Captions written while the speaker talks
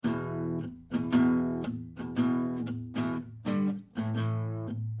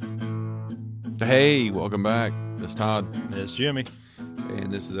Hey, welcome back. It's Todd. It's Jimmy.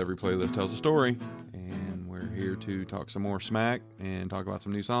 And this is Every Playlist Tells a Story. And we're here to talk some more smack and talk about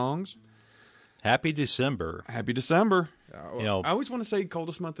some new songs. Happy December. Happy December. You know, I always want to say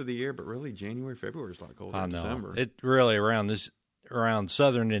coldest month of the year, but really January, February is a lot colder than December. It really around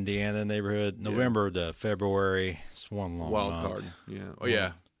southern Indiana neighborhood, November to February, it's one long wild month. card. Yeah. Oh,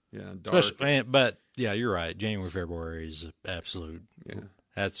 yeah. Yeah. Dark. But yeah, you're right. January, February is absolute. Yeah.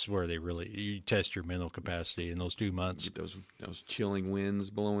 That's where you test your mental capacity in those 2 months. Get those chilling winds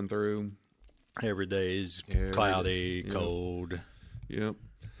blowing through. Every day is cloudy, cold. Yep.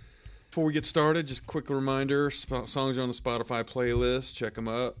 Before we get started, just a quick reminder, songs are on the Spotify playlist. Check them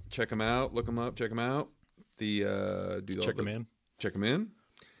up, check them out, look them up, check them out. Check them in.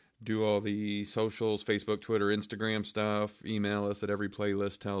 Do all the socials, Facebook, Twitter, Instagram stuff. Email us at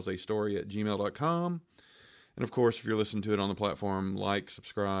everyplaylisttells-a-story@gmail.com. And, of course, if you're listening to it on the platform, like,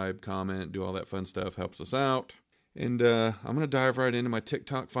 subscribe, comment, do all that fun stuff. Helps us out. And I'm going to dive right into my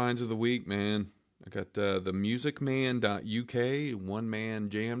TikTok finds of the week, man. I got the musicman.uk one-man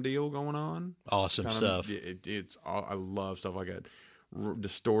jam deal going on. Awesome stuff. I love stuff like that.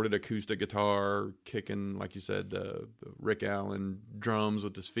 Distorted acoustic guitar, kicking, like you said, the Rick Allen drums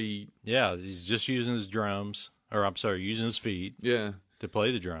with his feet. Yeah, he's just using his using his feet. Yeah. To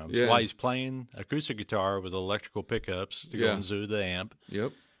play the drums. Yeah. While he's playing acoustic guitar with electrical pickups to go into the amp.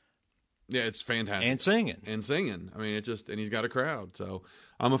 Yep. Yeah, it's fantastic. And singing. I mean, and he's got a crowd. So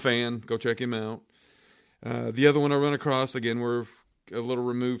I'm a fan. Go check him out. The other one I run across, again, we're a little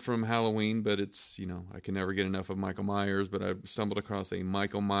removed from Halloween, but it's, I can never get enough of Michael Myers, but I stumbled across a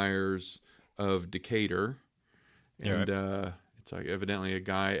Michael Myers of Decatur. And it's like evidently a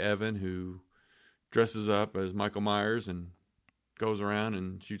guy, Evan, who dresses up as Michael Myers and goes around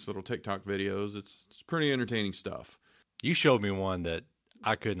and shoots little TikTok videos. It's pretty entertaining stuff. You showed me one that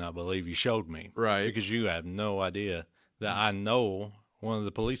I could not believe you showed me. Right. Because you have no idea that I know one of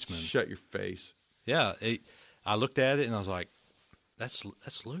the policemen. Shut your face. Yeah. I looked at it and I was like, that's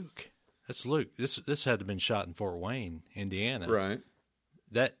Luke. That's Luke. This had to have been shot in Fort Wayne, Indiana. Right.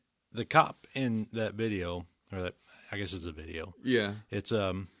 The cop in that video, or that, I guess it's a video. Yeah. It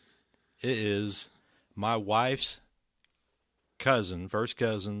is my wife's first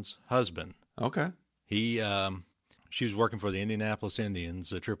cousin's husband. Okay. She was working for the Indianapolis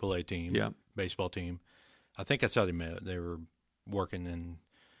Indians, a AAA team, baseball team. I think that's how they met. They were working and,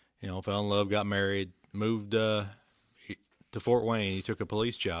 fell in love, got married, moved to Fort Wayne. He took a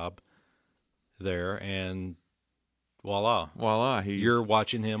police job there, and voila. You're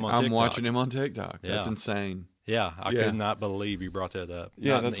watching him on TikTok. I'm watching him on TikTok. Yeah. That's insane. Yeah, I could not believe you brought that up.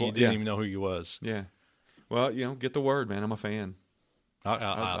 Yeah, you didn't even know who he was. Yeah. Well, get the word, man. I'm a fan.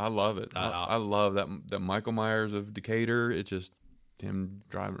 I love it. I love that Michael Myers of Decatur. It's just him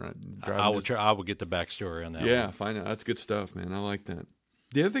driving. I will get the backstory on that. Yeah, one. find out. That's good stuff, man. I like that.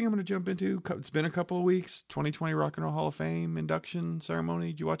 The other thing I'm going to jump into, it's been a couple of weeks, 2020 Rock and Roll Hall of Fame induction ceremony.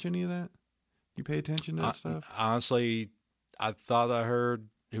 Did you watch any of that? You pay attention to that stuff? Honestly, I thought I heard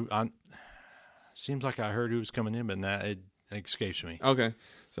seems like I heard who was coming in, but it escapes me. Okay.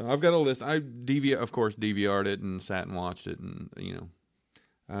 So I've got a list. I DVR'd it and sat and watched it, and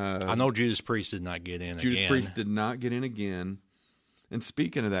I know Judas Priest did not get in. Judas Priest did not get in again. And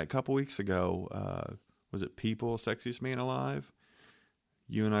speaking of that, a couple weeks ago, was it People, Sexiest Man Alive?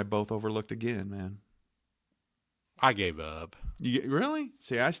 You and I both overlooked again, man. I gave up. Really?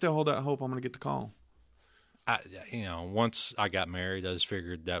 See, I still hold out hope I'm going to get the call. Once I got married, I just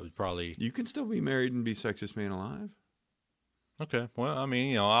figured that was probably. You can still be married and be Sexiest Man Alive. Okay. Well, I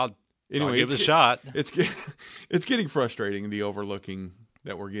mean, I'll give it a shot. It's getting frustrating, the overlooking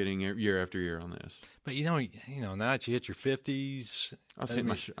that we're getting year after year on this. But now that you hit your 50s, I'm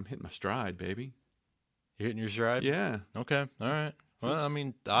hitting my stride, baby. You're hitting your stride? Yeah. Okay. All right. Well, I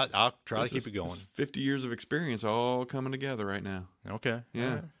mean, I'll try to keep it going. 50 years of experience all coming together right now. Okay.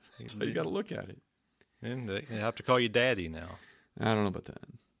 Yeah. Right. That's how you got to look at it. And they have to call you daddy now. I don't know about that.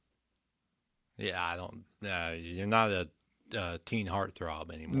 Yeah, I don't. You're not a teen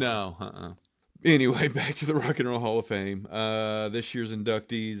heartthrob anymore. No. Anyway, back to the Rock and Roll Hall of Fame. This year's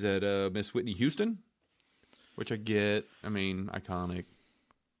inductees at Miss Whitney Houston, which I get. I mean, iconic,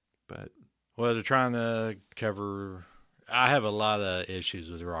 but well, they're trying to cover. I have a lot of issues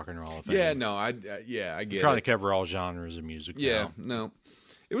with the Rock and Roll Hall of Fame. Yeah, no, I get it. Trying to cover all genres of music. Yeah, no.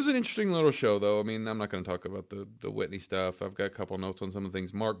 It was an interesting little show, though. I mean, I'm not going to talk about the Whitney stuff. I've got a couple notes on some of the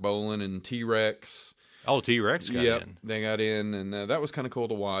things. Mark Bolan and T-Rex. Oh, T-Rex got in. They got in, and that was kind of cool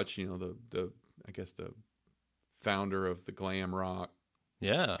to watch. I guess the founder of the glam rock.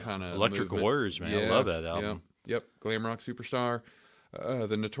 Yeah, kind of Electric movement. Warriors, man. I love that album. Yeah. Yep, glam rock superstar.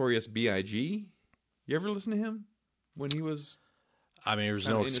 the Notorious B.I.G. You ever listen to him when he was? I mean, there's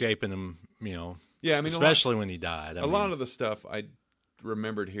no escaping him, you know. Yeah, I mean, especially when he died. A lot of the stuff I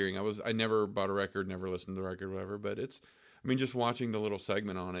remembered hearing. I never bought a record, never listened to the record, whatever. But just watching the little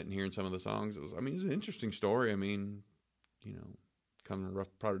segment on it and hearing some of the songs, it's an interesting story. I mean, you know, coming from a rough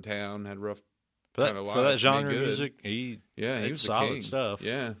part of town, had rough. For that genre of music, he was solid king. stuff.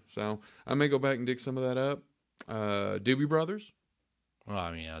 Yeah, so I may go back and dig some of that up. Doobie Brothers. Well,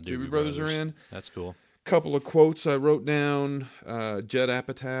 I mean, yeah, Doobie Brothers are in. That's cool. Couple of quotes I wrote down. Judd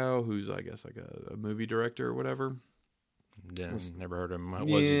Apatow, who's I guess like a movie director or whatever. Never heard of him. What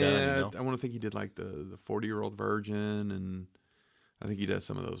was he done? You know? I want to think he did like the 40-Year-Old Virgin, and I think he does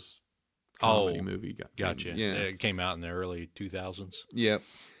some of those comedy movie. Gotcha. Yeah, it came out in the early 2000s. Yep.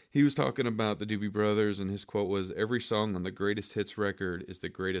 He was talking about the Doobie Brothers, and his quote was, "Every song on the Greatest Hits record is the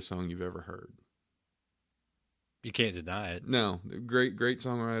greatest song you've ever heard." You can't deny it. No, great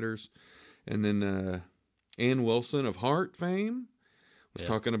songwriters. And then Ann Wilson of Heart fame was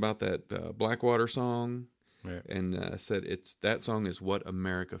talking about that Blackwater song, and said that song is what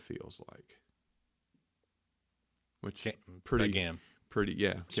America feels like. Which pretty,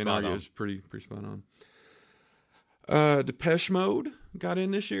 yeah. Can't argue, it's pretty spot on. Depeche Mode got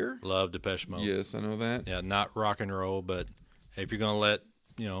in this year. Love Depeche Mode. Yes, I know that. Yeah, not rock and roll, but if you're gonna let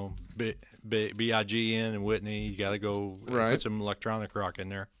B.I.G. in and Whitney, you got to go put some electronic rock in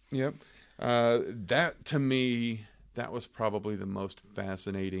there. Yep. That to me, that was probably the most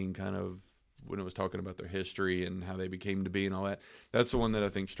fascinating kind of when it was talking about their history and how they became to be and all that. That's the one that I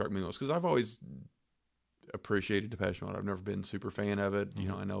think struck me most because I've always appreciated Depeche Mode. I've never been a super fan of it. You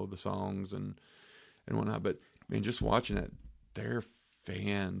know, I know the songs and whatnot, but man, just watching it, their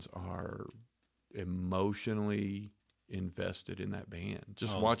fans are emotionally invested in that band.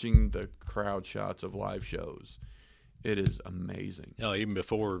 Just watching the crowd shots of live shows, it is amazing. Oh, even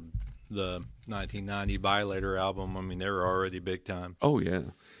before the 1990 Violator album, I mean, they were already big time. Oh yeah,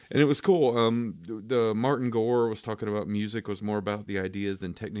 and it was cool. The Martin Gore was talking about music was more about the ideas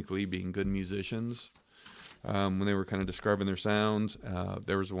than technically being good musicians. When they were kind of describing their sounds,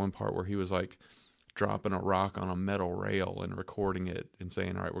 there was one part where he was like dropping a rock on a metal rail and recording it and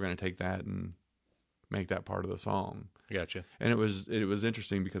saying, "All right, we're going to take that and make that part of the song." Gotcha. And it was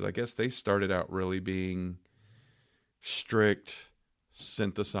interesting because I guess they started out really being strict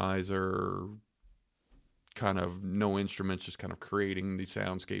synthesizer, kind of no instruments, just kind of creating these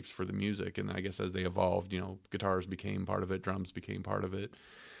soundscapes for the music. And I guess as they evolved, guitars became part of it, drums became part of it.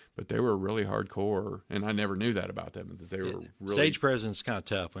 But they were really hardcore, and I never knew that about them. That they were really stage presence is kind of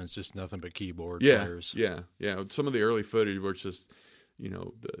tough when it's just nothing but keyboard players. Yeah. Some of the early footage where it's just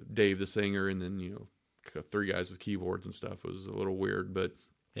Dave the singer and then 3 guys with keyboards and stuff was a little weird, but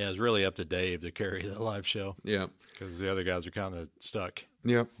yeah, it's really up to Dave to carry the live show. Yeah, because the other guys are kind of stuck.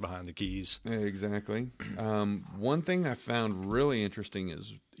 Yep. Behind the keys. Yeah, exactly. One thing I found really interesting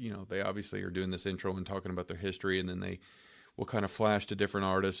is they obviously are doing this intro and talking about their history, and then they will kind of flash to different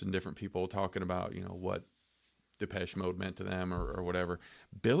artists and different people talking about what Depeche Mode meant to them or whatever.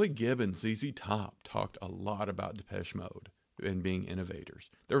 Billy Gibbons, ZZ Top talked a lot about Depeche Mode and being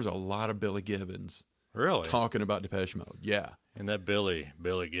innovators. There was a lot of Billy Gibbons. Really? Talking about Depeche Mode, yeah. And that Billy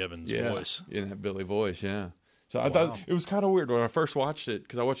Gibbons voice. In that Billy voice, yeah. So I thought it was kind of weird when I first watched it,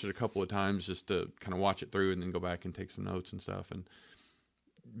 because I watched it a couple of times just to kind of watch it through and then go back and take some notes and stuff. And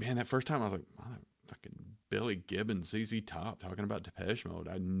man, that first time I was like, wow, fucking Billy Gibbons, ZZ Top talking about Depeche Mode.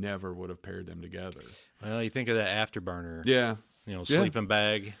 I never would have paired them together. Well, you think of that Afterburner. Yeah. Sleeping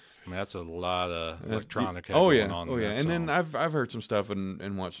Bag. I mean, that's a lot of electronic going on. Oh, yeah. And then I've heard some stuff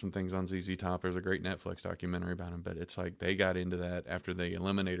and watched some things on ZZ Top. There's a great Netflix documentary about him, but it's like they got into that after the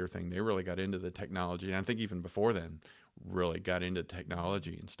Eliminator thing. They really got into the technology. And I think even before then, really got into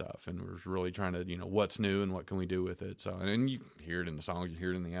technology and stuff and was really trying to, what's new and what can we do with it. So, and you hear it in the songs, you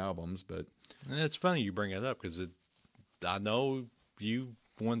hear it in the albums, but. And it's funny you bring it up because I know you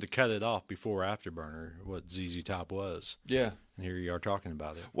wanted to cut it off before Afterburner, what ZZ Top was. Yeah. And here you are talking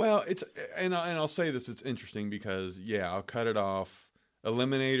about it. Well, it's and I'll say this, it's interesting because I'll cut it off.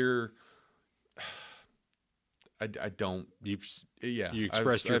 Eliminator, I don't. You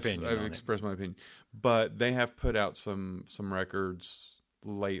expressed your opinion. I've expressed my opinion, but they have put out some records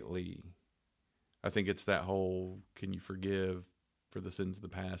lately. I think it's that whole "Can you forgive for the sins of the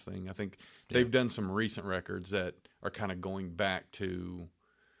past" thing. I think they've done some recent records that are kind of going back to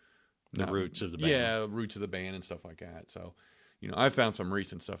the roots of the band. Yeah, roots of the band and stuff like that. So, I found some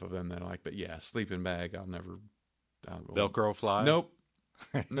recent stuff of them that I like, but Sleeping Bag, I'll never. Velcro Fly? Nope,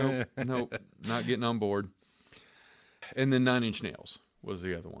 not getting on board. And then 9 Inch Nails was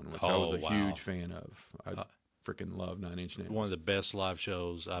the other one, which I was a huge fan of. freaking love 9 Inch Nails. One of the best live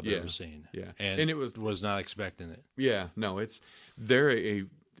shows I've ever seen. Yeah, and it was not expecting it. Yeah, no,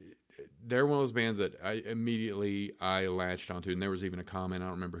 they're one of those bands that I latched onto, and there was even a comment, I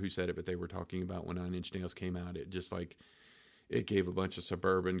don't remember who said it, but they were talking about when 9 Inch Nails came out, it just like it gave a bunch of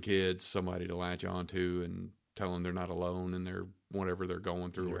suburban kids somebody to latch onto and tell them they're not alone and they're whatever they're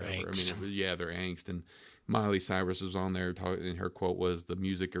going through, whatever. Angst. I mean, their angst. And Miley Cyrus was on there, and her quote was,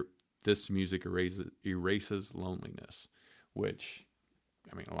 "This music erases loneliness," which,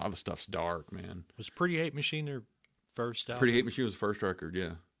 I mean, a lot of the stuff's dark, man. Was Pretty Hate Machine their first album? Pretty Hate Machine was the first record,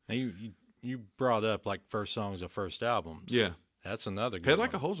 yeah. Now you brought up like first songs of first albums. Yeah. That's another good Head one.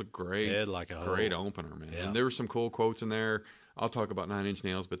 Like a Hole's a great opener, man. Yeah. And there were some cool quotes in there. I'll talk about 9 Inch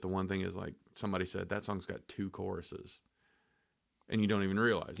Nails, but the one thing is, like, somebody said that song's got 2 choruses. And you don't even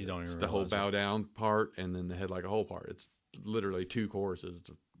realize it. It's the whole bow down part and then the Head Like a Hole part. It's literally 2 choruses. It's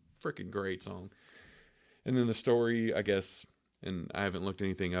a freaking great song. And then the story, I guess, and I haven't looked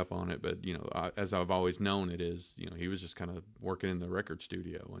anything up on it, but, you know, as I've always known it is, you know, he was just kind of working in the record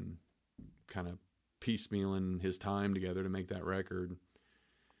studio and kind of piecemealing his time together to make that record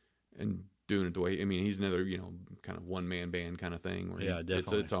and doing it the way, I mean, he's another, you know, kind of one-man band kind of thing. Where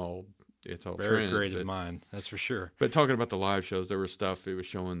definitely. It's all very creative mind, that's for sure. But talking about the live shows, there was stuff, it was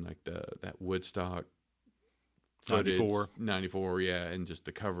showing like that Woodstock footage, 94, yeah, and just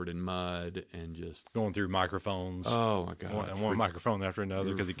the covered in mud and just going through microphones. Oh my God. One microphone after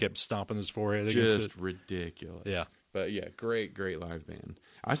another because he kept stomping his forehead against it. Just ridiculous. Yeah. But yeah, great live band.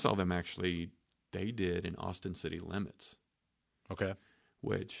 I saw them actually, they did in Austin City Limits. Okay.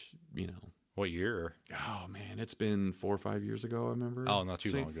 Which, you know. What year? Oh man, it's been 4 or 5 years ago, I remember. Oh, not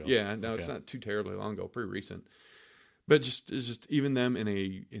too long ago. Yeah, no, It's not too terribly long ago, pretty recent. But it's just even them in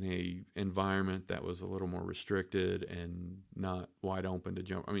a environment that was a little more restricted and not wide open to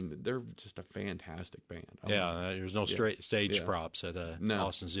jump. I mean, they're just a fantastic band. There's no straight stage props at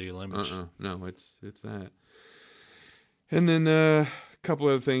Austin City Limits. No, it's that. And then a couple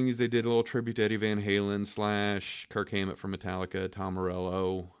other things. They did a little tribute to Eddie Van Halen / Kirk Hammett from Metallica, Tom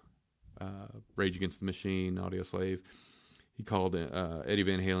Morello, Rage Against the Machine, Audioslave. He called Eddie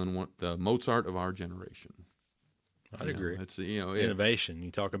Van Halen the Mozart of our generation. I'd agree. It's innovation. You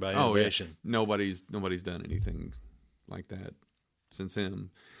talk about innovation. Yeah. Nobody's done anything like that since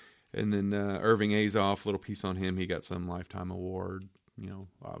him. And then Irving Azoff, little piece on him. He got some Lifetime Award. You know,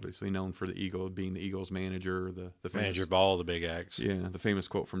 obviously known for being the Eagles manager, the famous, manager of all the big acts. Yeah, the famous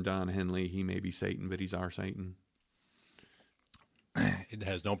quote from Don Henley: "He may be Satan, but he's our Satan." It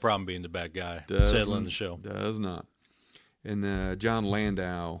has no problem being the bad guy. Settling the show. Does not. And John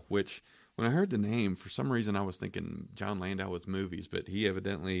Landau, which when I heard the name, for some reason I was thinking John Landau was movies, but he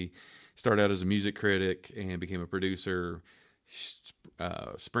evidently started out as a music critic and became a producer.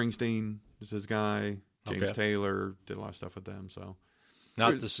 Springsteen is his guy. James Taylor did a lot of stuff with them. So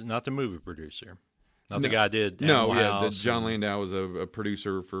not the movie producer. Not the guy did. John Landau was a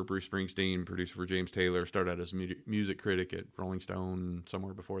producer for Bruce Springsteen, producer for James Taylor. Started out as a music critic at Rolling Stone,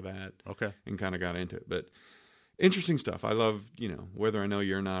 somewhere before that. Okay, and kind of got into it, but. Interesting stuff. I love, you know, whether I know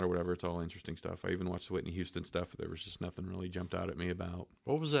you or not or whatever, it's all interesting stuff. I even watched the Whitney Houston stuff. There was just nothing really jumped out at me about.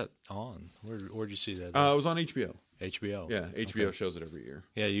 What was that on? Where'd you see that? It was on HBO. HBO? Yeah, HBO shows it every year.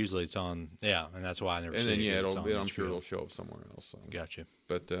 Yeah, usually it's on, and that's why I never see it. And then, I'm sure it'll show up somewhere else. So. Gotcha.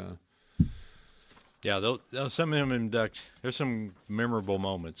 But, some of them there's some memorable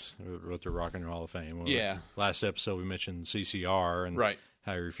moments with the Rock and Roll Hall of Fame. Last episode we mentioned CCR and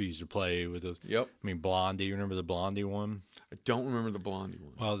how he refused to play with the. Yep. I mean, Blondie. You remember the Blondie one? I don't remember the Blondie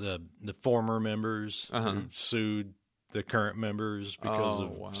one. Well, the former members who sued the current members because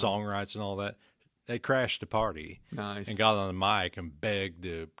of song rights and all that. They crashed the party. Nice. And got on the mic and begged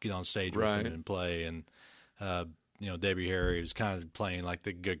to get on stage with them and play. And Debbie Harry was kind of playing like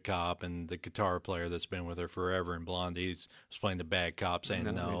the good cop, and the guitar player that's been with her forever, and Blondie was playing the bad cop, saying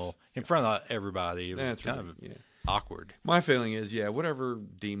no in front of everybody. It was kind of awkward. My feeling is, whatever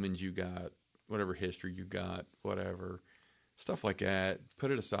demons you got, whatever history you got, whatever stuff like that,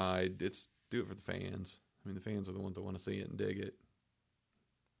 put it aside. Do it for the fans. I mean, the fans are the ones that want to see it and dig it.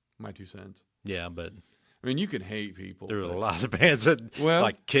 My 2 cents. Yeah, but I mean, you can hate people. There are a lot of bands that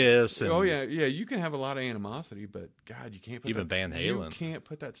like Kiss. And, you can have a lot of animosity, but God, you can't put even Van Halen. You can't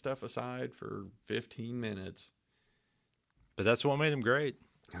put that stuff aside for 15 minutes. But that's what made them great.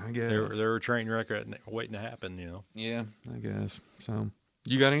 I guess they were a train wreck waiting to happen. You know. Yeah, I guess. So,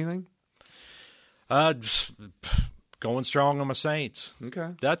 you got anything? Just going strong on my Saints. Okay.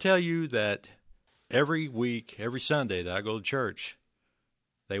 Did I tell you that every week, every Sunday that I go to church,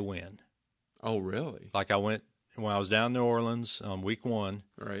 they win? Oh, really? Like I went when I was down in New Orleans week 1.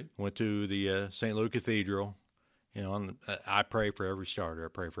 Right. Went to the St. Louis Cathedral. You know, and I pray for every starter. I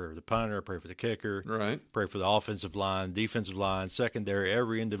pray for the punter. I pray for the kicker. Right. Pray for the offensive line, defensive line, secondary,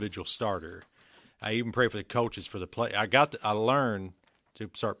 every individual starter. I even pray for the coaches for the play. I learned to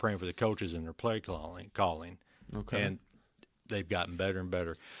start praying for the coaches in their play calling. Okay. And they've gotten better and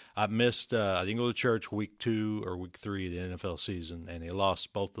better. I missed, I didn't go to church week 2 or week 3 of the NFL season, and they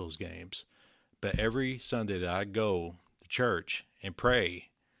lost both those games. But every Sunday that I go to church and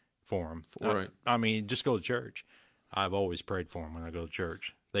pray for them, Right. I mean, just go to church. I've always prayed for them when I go to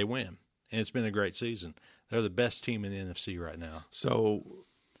church. They win, and it's been a great season. They're the best team in the NFC right now.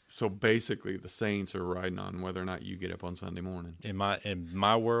 So basically, the Saints are riding on whether or not you get up on Sunday morning. In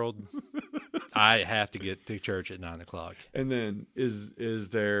my world, I have to get to church at 9:00. And then is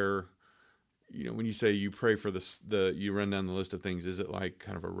there, you know, when you say you pray for you run down the list of things, is it like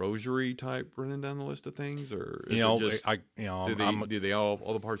kind of a rosary type running down the list of things, or is it just, do they all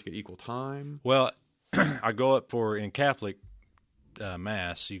the parts get equal time? Well, I go up in Catholic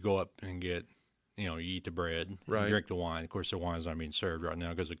Mass, you go up and get, you eat the bread, right, and drink the wine. Of course, the wine's not being served right now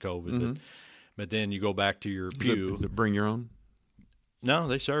because of COVID. Mm-hmm. But then you go back to your pew. Is it bring your own? No,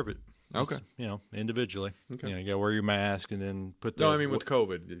 they serve it. Okay. It's, individually. Okay. You got to wear your mask and then put the... No, I mean with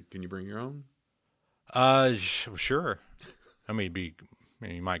COVID, can you bring your own? Sure. I mean,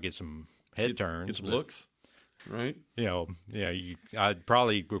 you might get some head turns. Get some looks. Right. I'd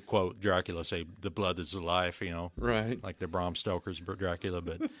probably quote Dracula, say the blood is the life, right, like the Bram Stoker's Dracula,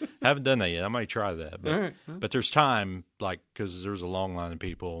 but haven't done that yet. I might try that. But, all right. But there's time, like, because there's a long line of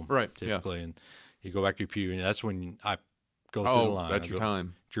people, right, typically, and you go back to your pew, and that's when I go through the line. That's your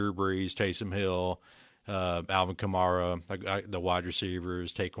time. Drew Brees, Taysom Hill, Alvin Kamara, the wide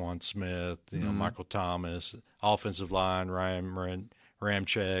receivers, Taquan Smith, Michael Thomas, offensive line,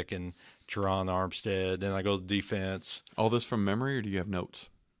 Ramczyk, and Teron Armstead. Then I go to defense. All this from memory, or do you have notes?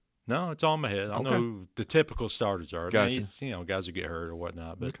 No, it's all in my head. I know who the typical starters are. Gotcha. I mean, guys who get hurt or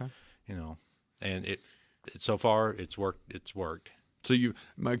whatnot. But, okay. And it so far it's worked. It's worked. So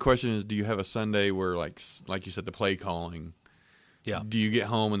my question is, do you have a Sunday where, like you said, the play calling? Yeah. Do you get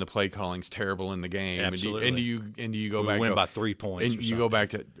home and the play calling's terrible in the game? Absolutely. And do you go back? We win by 3 points. And you go back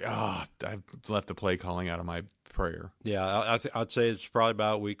to I've left the play calling out of my prayer. Yeah, I'd say it's probably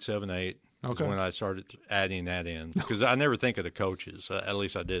about week 7, 8. Okay. When I started adding that in, because I never think of the coaches. At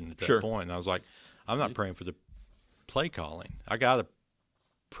least I didn't at that point. And I was like, I'm not praying for the play calling. I got to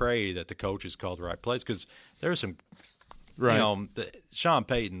pray that the coaches call the right plays, because there's some, Sean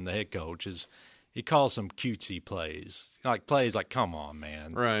Payton, the head coach, he calls some cutesy plays, like, come on,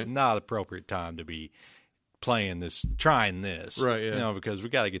 man, right? Not appropriate time to be trying this, right? Yeah, because we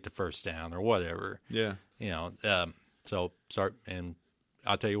got to get the first down or whatever. Yeah, so start, and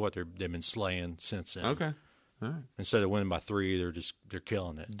I'll tell you what, they've been slaying since then. Okay, all right. Instead of winning by 3, they're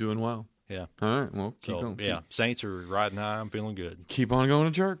killing it, doing well. Yeah. All right. Well, keep going. Yeah, Saints are riding high. I'm feeling good. Keep on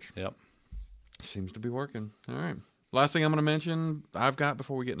going to church. Yep. Seems to be working. All right. Last thing I'm going to mention, I've got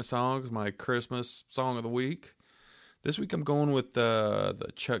before we get into songs, my Christmas song of the week. This week I'm going with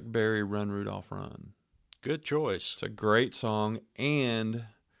the Chuck Berry "Run Rudolph Run." Good choice. It's a great song, and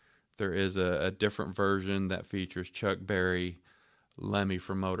there is a different version that features Chuck Berry, Lemmy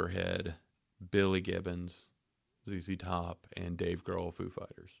from Motorhead, Billy Gibbons, ZZ Top, and Dave Grohl of Foo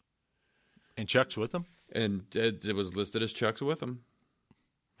Fighters. And Chuck's with them? And it was listed as Chuck's with them.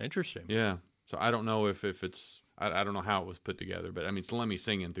 Interesting. Yeah. So I don't know if it's... I don't know how it was put together, but I mean, it's Lemmy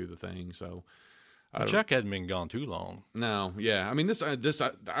singing through the thing, so... Chuck hadn't been gone too long. No, yeah. I mean,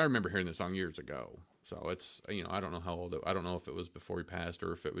 I remember hearing this song years ago, so it's, I don't know how old I don't know if it was before he passed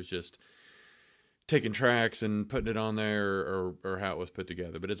or if it was just taking tracks and putting it on there or how it was put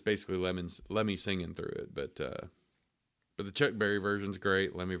together, but it's basically Lemmy singing through it, but the Chuck Berry version's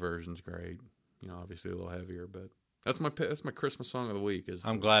great, Lemmy version's great, obviously a little heavier, but that's my Christmas song of the week.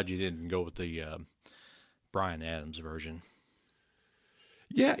 I'm glad you didn't go with the Bryan Adams version.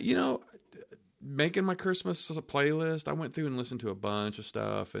 Yeah, making my Christmas playlist, I went through and listened to a bunch of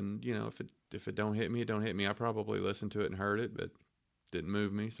stuff, and if it don't hit me, it don't hit me. I probably listened to it and heard it, but didn't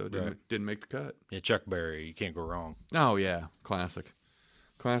move me, so it didn't make the cut. Yeah, Chuck Berry, you can't go wrong. Oh yeah, classic.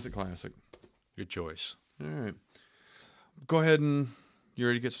 Good choice. All right, go ahead and you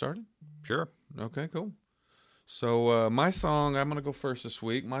ready to get started? Sure. Okay, cool. So my song, I'm going to go first this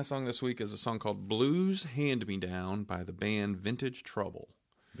week. My song this week is a song called Blues Hand Me Down by the band Vintage Trouble.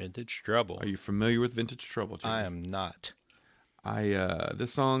 Vintage Trouble. Are you familiar with Vintage Trouble, Jimmy? I am not.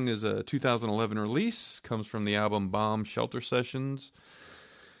 This song is a 2011 release, comes from the album Bomb Shelter Sessions.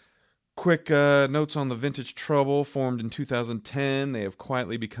 Quick notes on the Vintage Trouble. Formed in 2010, they have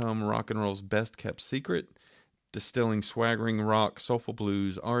quietly become rock and roll's best kept secret. distilling swaggering rock, soulful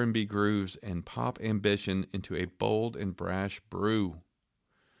blues, R&B grooves, and pop ambition into a bold and brash brew.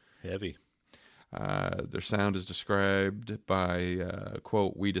 Heavy. Their sound is described by,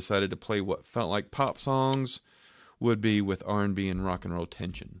 quote, "We decided to play what felt like pop songs would be with R&B and rock and roll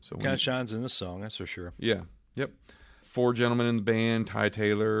tension." So kind of shines in this song, that's for sure. Yeah, yep. 4 gentlemen in the band: Ty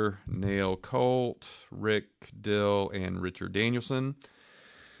Taylor, Nail Colt, Rick Dill, and Richard Danielson.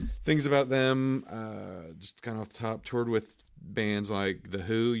 Things about them, just kind of off the top, toured with bands like The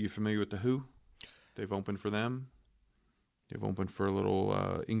Who. You familiar with The Who? They've opened for them. They've opened for a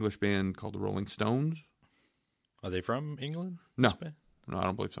little English band called the Rolling Stones. Are they from England? No, I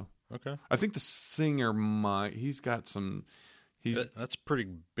don't believe so. Okay. I think the singer he's got some... That's a pretty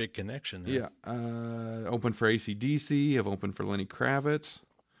big connection there. Yeah. Opened for AC/DC, have opened for Lenny Kravitz.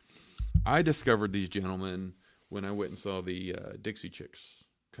 I discovered these gentlemen when I went and saw the Dixie Chicks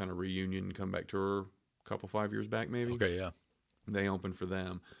kind of reunion, comeback tour a couple 5 years back maybe. Okay, yeah. They opened for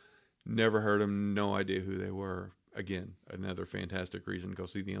them. Never heard them, no idea who they were. Again, another fantastic reason to go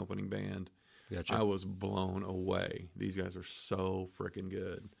see the opening band. Gotcha. I was blown away. These guys are so freaking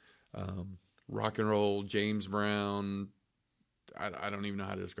good. Rock and roll, James Brown. I don't even know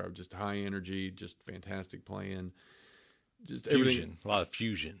how to describe it. Just high energy, just fantastic playing. Just fusion, everything. a lot of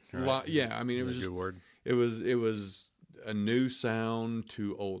fusion. Right? Yeah, I mean, it was just, a good word. It was a new sound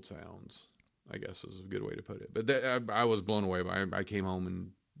to old sounds, I guess is a good way to put it. But I was blown away by it. I came home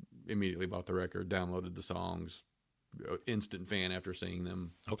and immediately bought the record, downloaded the songs. Instant fan after seeing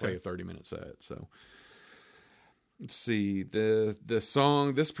them play a 30-minute set. So let's see the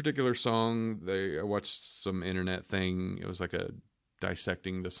song. This particular song, I watched some internet thing. It was like a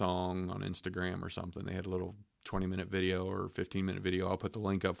dissecting the song on Instagram or something. They had a little 20-minute video or 15-minute video. I'll put the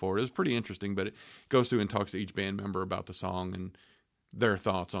link up for it. It was pretty interesting, but it goes through and talks to each band member about the song and their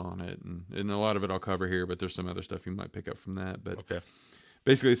thoughts on it. And a lot of it I'll cover here, but there's some other stuff you might pick up from that. But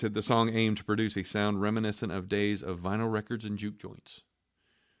basically, it said the song aimed to produce a sound reminiscent of days of vinyl records and juke joints,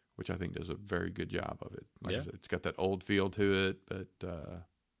 which I think does a very good job of it. Like I said, it's got that old feel to it,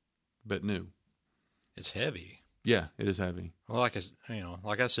 but new. It's heavy. Yeah, it is heavy. Well, like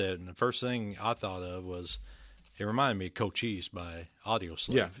I said, the first thing I thought of was it reminded me of Cochise by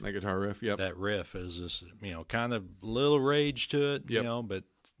Audioslave. Yeah, that guitar riff. Yep. That riff is this, kind of little rage to it. Yep. But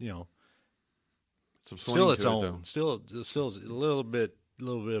some still its own. Though. Still a little bit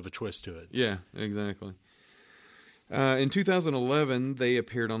of a twist to it. Yeah, exactly. In 2011, they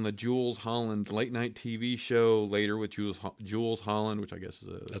appeared on the Jules Holland late night TV show later with Jules Holland, which I guess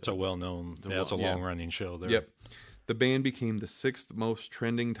is a well-known. That's a long-running show there. Yep. The band became the 6th most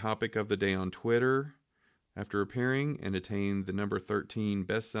trending topic of the day on Twitter after appearing, and attained the number 13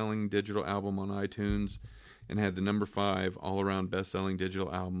 best-selling digital album on iTunes, and had the number 5 all-around best-selling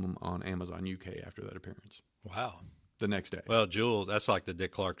digital album on Amazon UK after that appearance. Wow. The next day. Well, Jules, that's like the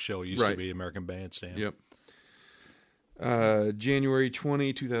Dick Clark show. It used to be American Bandstand. Yep. January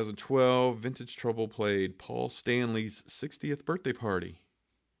 20, 2012, Vintage Trouble played Paul Stanley's 60th birthday party,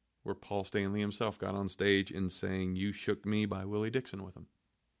 where Paul Stanley himself got on stage and sang "You Shook Me" by Willie Dixon with him.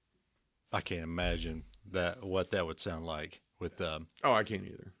 I can't imagine what that would sound like with I can't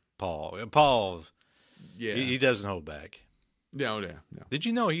either. Paul, yeah, he doesn't hold back. No. Did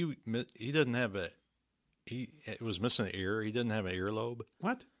you know he doesn't have he was missing an ear? He doesn't have an earlobe.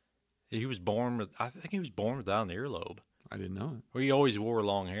 What? He was born with. I think he was born without an earlobe. I didn't know it. Well, he always wore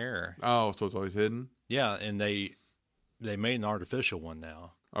long hair. Oh, so it's always hidden? Yeah, and they made an artificial one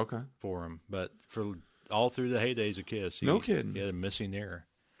now. Okay. For him, but for all through the heydays of Kiss, no kidding, he had a missing ear.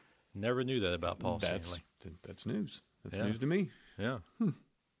 Never knew that about Paul Stanley. That's news. That's news to me. Yeah.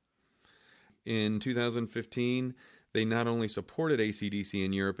 In 2015, they not only supported AC/DC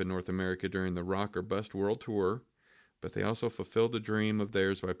in Europe and North America during the Rock or Bust World Tour, but they also fulfilled a dream of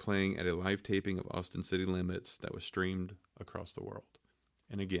theirs by playing at a live taping of Austin City Limits that was streamed across the world.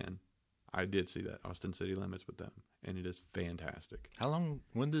 And again, I did see that Austin City Limits with them, and it is fantastic.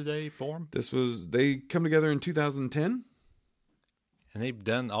 When did they form? They come together in 2010. And they've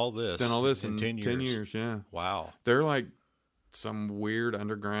done all this in 10 years. 10 years, yeah. Wow. They're like some weird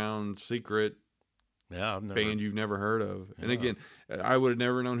underground secret band you've never heard of. Yeah. And again, I would have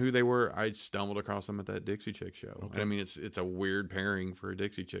never known who they were. I stumbled across them at that Dixie Chick show. Okay. I mean, it's a weird pairing for a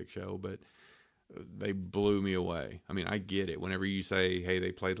Dixie Chick show, but they blew me away. I mean, I get it. Whenever you say, hey,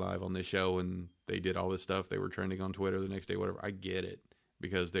 they played live on this show and they did all this stuff, they were trending on Twitter the next day, whatever. I get it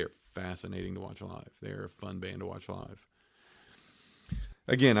because they're fascinating to watch live. They're a fun band to watch live.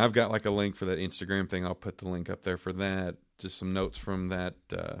 Again, I've got like a link for that Instagram thing. I'll put the link up there for that. Just some notes from that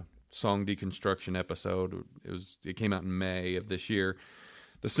song deconstruction episode. It came out in May of this year.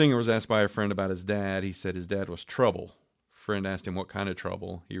 The singer was asked by a friend about his dad. He said his dad was trouble. Friend asked him what kind of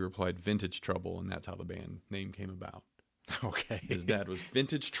trouble. He replied, vintage trouble, and that's how the band name came about. Okay. His dad was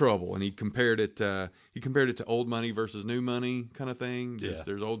vintage trouble, and he compared it to old money versus new money kind of thing.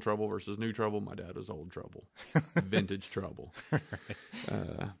 There's old trouble versus new trouble. My dad was old trouble. Vintage trouble.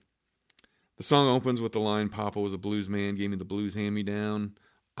 The song opens with the line, Papa was a blues man, gave me the blues hand-me-down.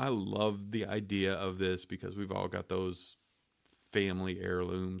 I love the idea of this because we've all got those family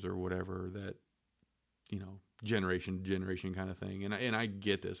heirlooms or whatever that, generation to generation kind of thing. And I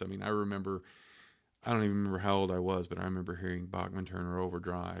get this. I mean, I don't even remember how old I was, but I remember hearing Bachman Turner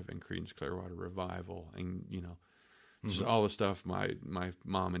Overdrive and Creedence Clearwater Revival and, just all the stuff my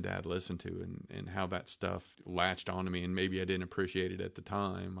mom and dad listened to and how that stuff latched onto me. And maybe I didn't appreciate it at the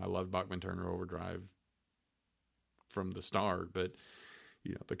time. I loved Bachman Turner Overdrive from the start, but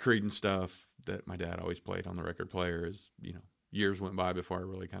the Creedence stuff that my dad always played on the record player is, years went by before I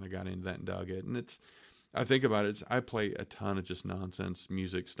really kind of got into that and dug it. And I think about it, I play a ton of just nonsense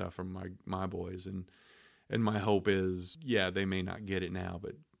music stuff from my boys. And my hope is, they may not get it now,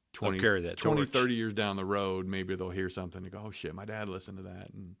 but 20, 30 years down the road, maybe they'll hear something and go, oh shit, my dad listened to that.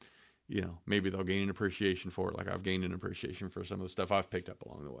 And, maybe they'll gain an appreciation for it. Like I've gained an appreciation for some of the stuff I've picked up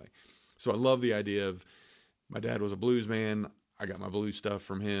along the way. So I love the idea of my dad was a blues man. I got my blues stuff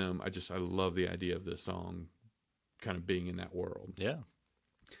from him. I love the idea of this song kind of being in that world. Yeah.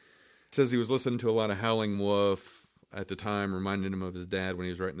 It says he was listening to a lot of Howling Wolf at the time, reminded him of his dad when he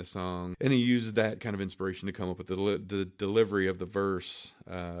was writing the song. And he used that kind of inspiration to come up with the delivery of the verse.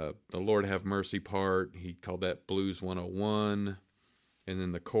 The Lord Have Mercy part, he called that Blues 101. And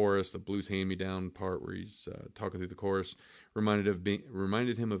then the chorus, the Blues Hand-Me-Down part where he's talking through the chorus, reminded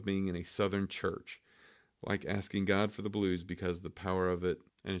him of being in a Southern church. Like asking God for the blues because the power of it,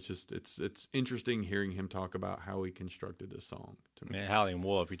 and it's interesting hearing him talk about how he constructed this song. To me, Howling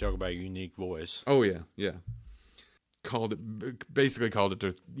Wolf, you talk about a unique voice. Oh yeah. Basically called it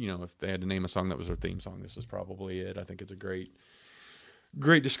to if they had to name a song that was their theme song, this is probably it. I think it's a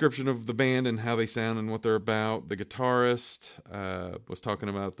great description of the band and how they sound and what they're about. The guitarist was talking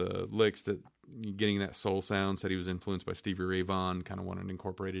about the licks that. Getting that soul sound, said he was influenced by Stevie Ray Vaughan, kind of wanted to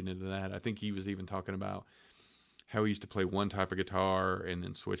incorporate it into that. I think he was even talking about how he used to play one type of guitar and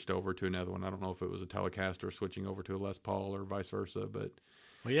then switched over to another one. I don't know if it was a Telecaster switching over to a Les Paul or vice versa, but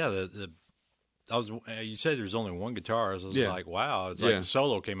well, yeah, you said there was only one guitar. I was like, wow, it's like the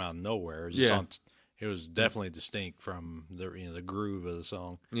solo came out of nowhere. It was definitely distinct from the groove of the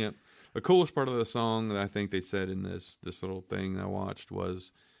song. Yeah, the coolest part of the song that I think they said in this little thing I watched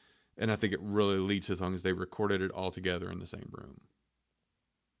was. And I think it really leads to the song is they recorded it all together in the same room.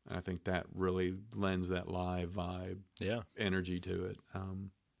 And I think that really lends that live vibe, energy to it.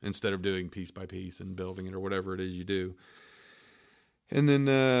 Instead of doing piece by piece and building it or whatever it is you do. And then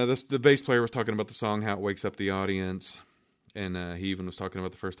the bass player was talking about the song, how it wakes up the audience. And he even was talking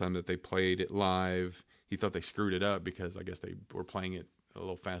about the first time that they played it live. He thought they screwed it up because I guess they were playing it a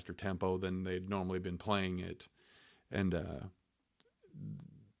little faster tempo than they'd normally been playing it. And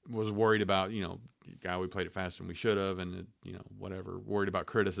was worried about, we played it faster than we should have, and whatever, worried about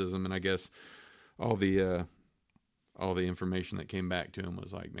criticism. And I guess all the information that came back to him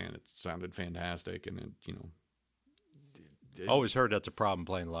was like, man, it sounded fantastic. And I always heard that's a problem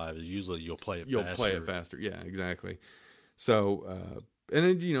playing live is usually you'll play it faster. Yeah, exactly. So,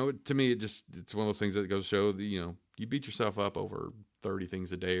 and then, to me, it's one of those things that goes to show that, you beat yourself up over 30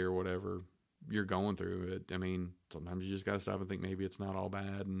 things a day or whatever you're going through it. I mean, sometimes you just got to stop and think maybe it's not all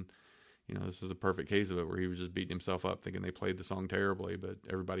bad. And, this is a perfect case of it where he was just beating himself up thinking they played the song terribly, but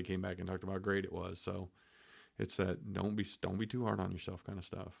everybody came back and talked about how great it was. So it's that don't be too hard on yourself kind of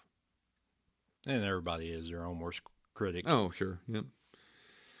stuff. And everybody is their own worst critic. Oh, sure. Yep.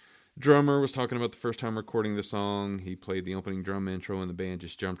 Drummer was talking about the first time recording the song. He played the opening drum intro and the band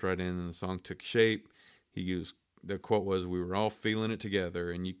just jumped right in and the song took shape. The quote was, "We were all feeling it together,"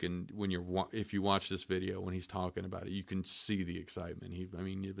 and you can, if you watch this video when he's talking about it, you can see the excitement.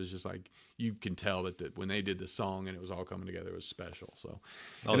 It was just like you can tell that when they did the song and it was all coming together, it was special. So,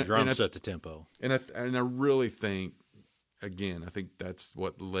 the drums set the tempo, and I really think, again, I think that's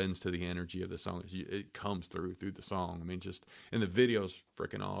what lends to the energy of the song. It comes through the song. And the video's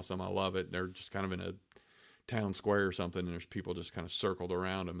freaking awesome. I love it. They're just kind of in a town square or something, and there's people just kind of circled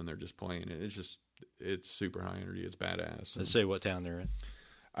around them, and they're just playing it. It's super high energy. It's badass. Let's say what town they're in.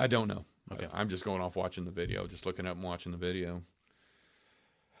 I don't know. Okay. I'm just going off watching the video, just looking up and watching the video.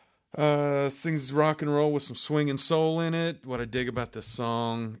 Things rock and roll with some swing and soul in it. What I dig about this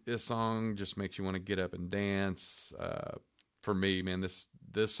song just makes you want to get up and dance. For me, man, this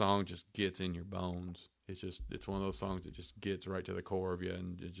song just gets in your bones. It's one of those songs that just gets right to the core of you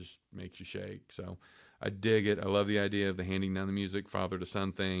and it just makes you shake. So I dig it. I love the idea of the handing down the music, father to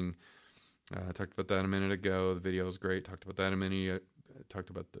son thing. I talked about that a minute ago. The video is great. Talked about that a minute. Talked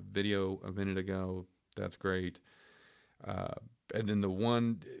about the video a minute ago. That's great. And then the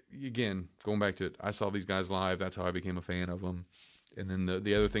one, again, going back to it, I saw these guys live. That's how I became a fan of them. And then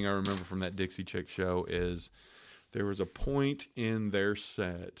the other thing I remember from that Dixie Chick show is there was a point in their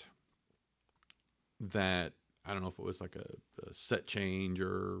set that, I don't know if it was like a set change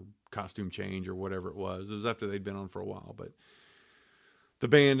or costume change or whatever it was. It was after they'd been on for a while, but the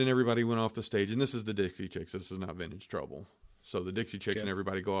band and everybody went off the stage. And this is the Dixie Chicks. This is not Vintage Trouble. So the Dixie Chicks and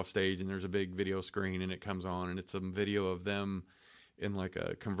everybody go off stage, and there's a big video screen, and it comes on, and it's a video of them in like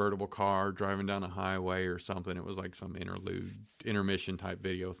a convertible car driving down a highway or something. It was like some intermission type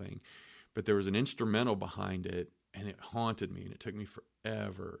video thing. But there was an instrumental behind it, and it haunted me, and it took me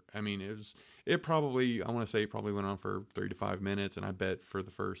forever. I mean, it probably went on for 3 to 5 minutes, and I bet for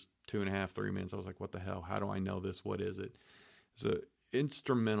the first 2.5, 3 minutes, I was like, what the hell? How do I know this? What is it? It's an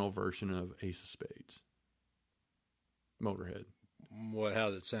instrumental version of Ace of Spades. Motorhead. How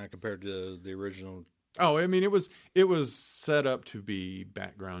did it sound compared to the original? Oh, I mean, it was set up to be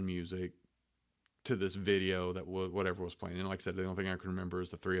background music to this video that was whatever was playing. And like I said, the only thing I can remember is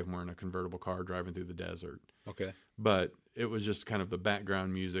the three of them were in a convertible car driving through the desert. Okay. But it was just kind of the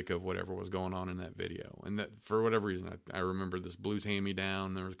background music of whatever was going on in that video. And that, for whatever reason, I remember this Blues Hand Me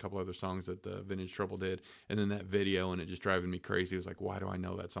Down. There was a couple other songs that the Vintage Trouble did. And then that video, and it just driving me crazy. It was like, why do I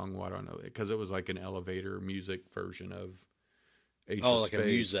know that song? Why do I know it? Because it was like an elevator music version of Ace of like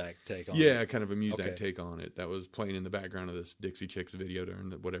Spades. a Muzak take on it. Yeah, kind of a Muzak take on it. That was playing in the background of this Dixie Chicks video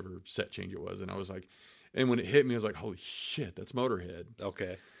during whatever set change it was. And I was like, and when it hit me, I was like, holy shit, that's Motorhead.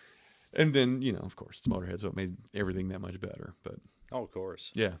 Okay. And then, of course, it's Motorhead, so it made everything that much better. But of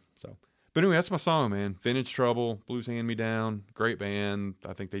course. Yeah. So, but anyway, that's my song, man. Vintage Trouble, Blues Hand Me Down, great band.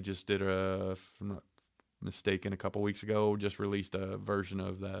 I think they just did if I'm not mistaken, a couple weeks ago, just released a version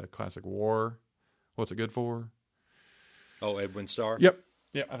of the classic War. What's It Good For? Oh, Edwin Starr? Yep.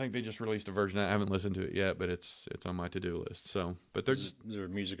 Yeah, I think they just released a version. I haven't listened to it yet, but it's on my to-do list. So, but is there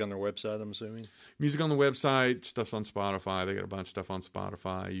music on their website, I'm assuming? Music on the website, stuff's on Spotify. They got a bunch of stuff on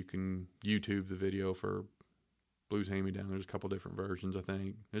Spotify. You can YouTube the video for Blues Hand Me Down. There's a couple different versions, I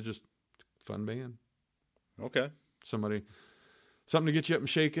think. It's just a fun band. Okay. Something to get you up and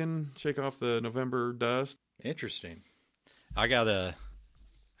shaking, shake off the November dust. Interesting. I gotta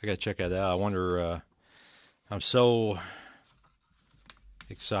check that out. I wonder, I'm so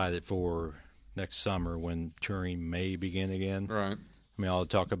excited for next summer when touring may begin again. Right. I mean, I'll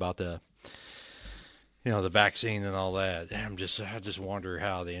talk about the vaccine and all that. I just wonder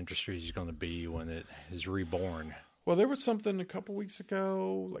how the industry is going to be when it is reborn. Well, there was something a couple weeks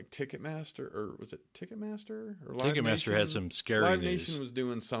ago, like Ticketmaster, or was it Ticketmaster? Or Live Ticketmaster Nation? Had some scary Live news. Nation was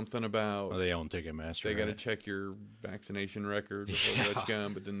doing something about... Well, they own Ticketmaster. They got to check your vaccination record before you let you go,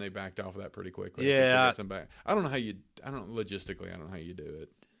 but then they backed off of that pretty quickly. Yeah. I don't know how you... logistically, I don't know how you do it.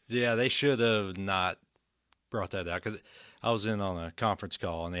 Yeah, they should have not brought that out, because I was in on a conference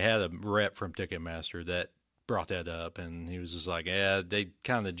call, and they had a rep from Ticketmaster that brought that up, and he was just like, yeah, they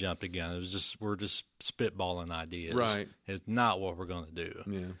kind of jumped the gun. It was just, we're just spitballing ideas. Right. It's not what we're going to do.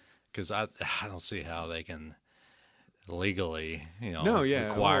 Yeah. Because I don't see how they can legally, that.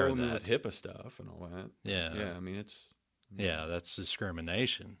 require that. With HIPAA stuff and all that. Yeah. Yeah, I mean, it's... Yeah, that's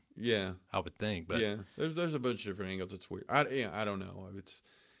discrimination. Yeah. I would think, but... Yeah, there's a bunch of different angles. It's weird. I don't know. It's,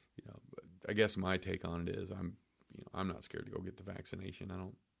 I guess my take on it is I'm not scared to go get the vaccination. I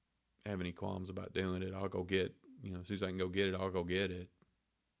don't have any qualms about doing it. I'll go get, as soon as I can go get it, I'll go get it.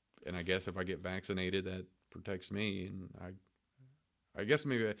 And I guess if I get vaccinated, that protects me. And I guess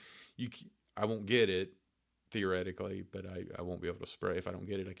maybe I won't get it theoretically, but I won't be able to spread. If I don't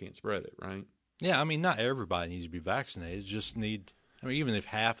get it, I can't spread it, right? Yeah, I mean, not everybody needs to be vaccinated. Even if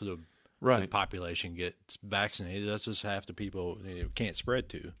half of the population gets vaccinated, that's just half the people it can't spread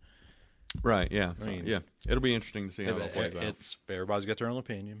to. Right, yeah. I mean, yeah. It'll be interesting to see how it plays out. Everybody's got their own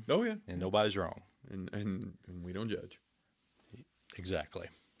opinion. Oh, yeah. And nobody's wrong. And we don't judge. Exactly.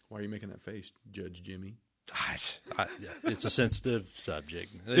 Why are you making that face, Judge Jimmy? It's a sensitive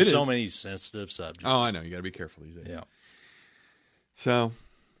subject. There's so many sensitive subjects. Oh, I know. You got to be careful these days. Yeah. So,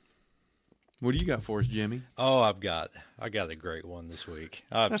 what do you got for us, Jimmy? Oh, I got a great one this week.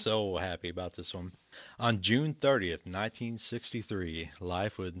 I'm so happy about this one. On June 30th, 1963,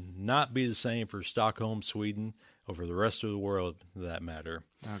 life would not be the same for Stockholm, Sweden, or for the rest of the world, for that matter.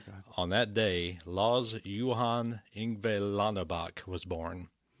 Oh, God. On that day, Lars Johan Yngwie Lannebäck was born.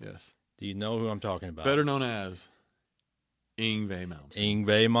 Yes. Do you know who I'm talking about? Better known as Yngwie Malmsteen.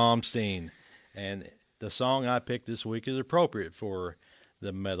 Yngwie Malmsteen. And the song I picked this week is appropriate for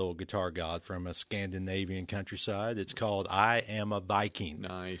the metal guitar god from a Scandinavian countryside. It's called I Am a Viking.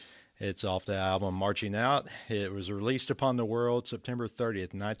 Nice. It's off the album Marching Out. It was released upon the world September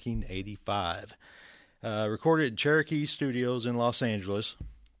 30th, 1985. Recorded at Cherokee Studios in Los Angeles.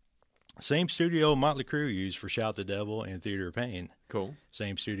 Same studio Motley Crue used for Shout the Devil and Theater of Pain. Cool.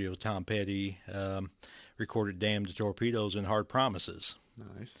 Same studio Tom Petty recorded Damn the Torpedoes and Hard Promises.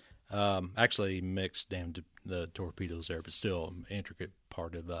 Nice. Actually mixed Damn the Torpedoes there, but still an intricate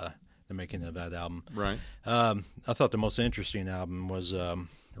part of the making of that album. Right. I thought the most interesting album was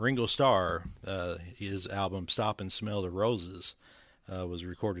Ringo Starr. His album Stop and Smell the Roses was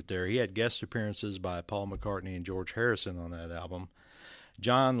recorded there. He had guest appearances by Paul McCartney and George Harrison on that album.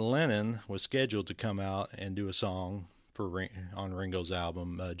 John Lennon was scheduled to come out and do a song on Ringo's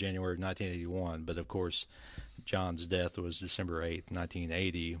album January of 1981, but of course John's death was December 8th,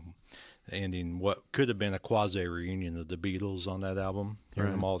 1980, ending what could have been a quasi-reunion of the Beatles on that album,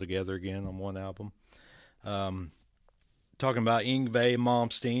 hearing them all together again on one album. Talking about Yngwie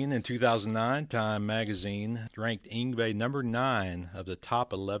Malmsteen, in 2009, Time magazine ranked Yngwie number 9 of the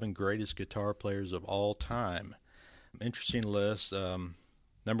top 11 greatest guitar players of all time. Interesting list.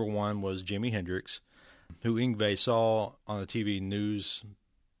 Number 1 was Jimi Hendrix, who Yngwie saw on a TV news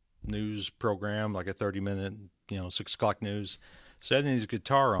program, like a 30-minute, 6 o'clock news, setting his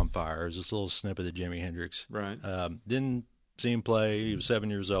guitar on fire. Is this little snippet of Jimi Hendrix. Right. Didn't see him play. He was 7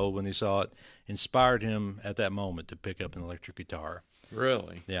 years old when he saw it. Inspired him at that moment to pick up an electric guitar.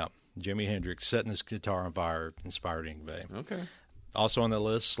 Really? Yeah. Jimi Hendrix setting his guitar on fire inspired Yngwie. Okay. Also on the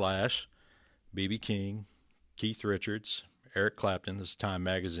list, Slash, B.B. King, Keith Richards, Eric Clapton. This is Time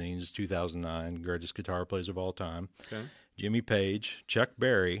Magazine's 2009 greatest guitar players of all time. Okay. Jimmy Page, Chuck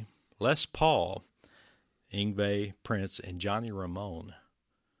Berry, Les Paul, Yngwie, Prince, and Johnny Ramone.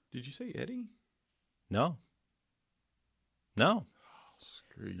 Did you say Eddie? No. Oh,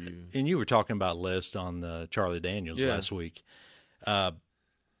 screw you. And you were talking about list on Charlie Daniels last week. There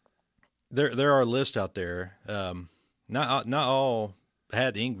are lists out there. Not all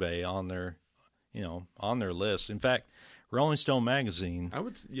had Yngwie on their list. In fact, Rolling Stone magazine.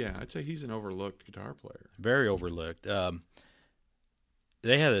 I'd say he's an overlooked guitar player. Very overlooked.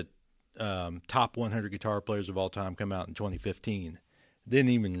 They had a top 100 guitar players of all time come out in 2015. Didn't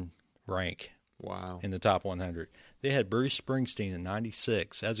even rank. Wow. In the top 100. They had Bruce Springsteen in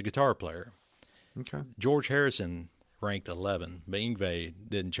 96 as a guitar player. Okay. George Harrison ranked 11, but Yngwie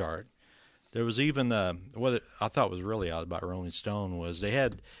didn't chart. There was even what I thought was really odd about Rolling Stone was they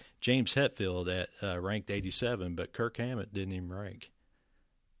had James Hetfield at ranked 87, but Kirk Hammett didn't even rank.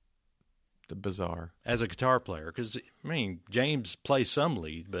 The bizarre. As a guitar player, because, James plays some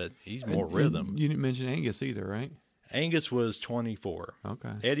lead, but he's more rhythm. You didn't mention Angus either, right? Angus was 24.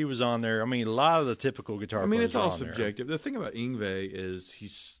 Okay. Eddie was on there. A lot of the typical guitar players it's all on subjective. The thing about Yngwie is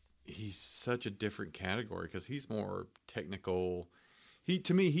he's such a different category because he's more technical.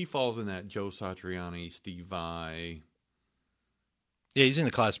 To me, he falls in that Joe Satriani, Steve Vai. Yeah, he's in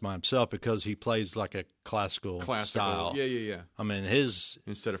a class by himself because he plays like a classical style. Yeah. His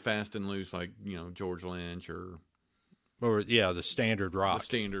instead of fast and loose like George Lynch or the standard rock. The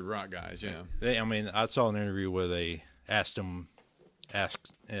standard rock guys, yeah. I saw an interview where they asked him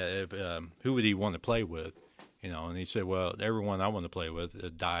who would he want to play with, and he said, well, everyone I want to play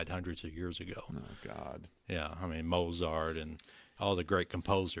with died hundreds of years ago. Oh, God. Yeah, Mozart and all the great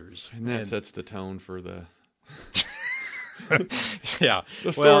composers. And that sets the tone for the... Yeah.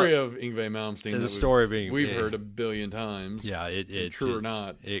 The story of Yngwie Malmsteen. The story of Yngwie. We've heard a billion times. Yeah. True or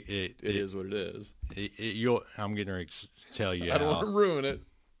not, it is what it is. I'm getting ready to tell you I don't want to ruin it.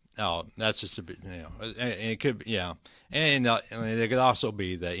 Oh, that's just a bit, and it could be, yeah. And it could also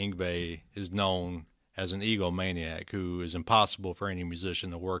be that Yngwie is known as an egomaniac who is impossible for any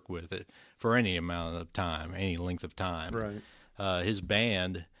musician to work with it for any amount of time, any length of time. Right. His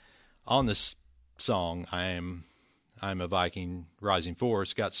band on this song, I'm a Viking, Rising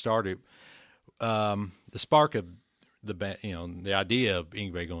Force, got started. The spark of the band, the idea of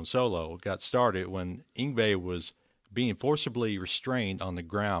Yngwie going solo got started when Yngwie was being forcibly restrained on the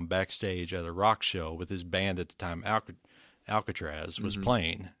ground backstage at a rock show with his band at the time, Alcatraz, was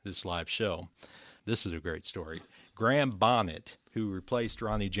playing this live show. This is a great story. Graham Bonnet, who replaced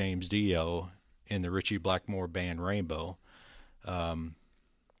Ronnie James Dio in the Ritchie Blackmore band Rainbow,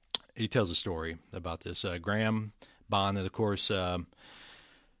 he tells a story about this. Graham Bonnet, of course,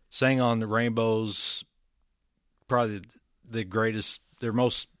 sang on the Rainbow's probably their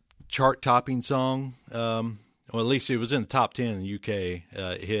most chart-topping song. Well, at least it was in the top 10 in the UK.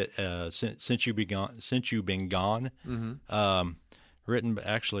 Hit Since You've Been Gone. written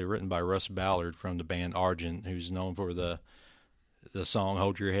by Russ Ballard from the band Argent, who's known for the song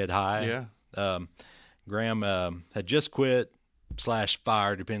 "Hold Your Head High." Yeah. Graham had just quit /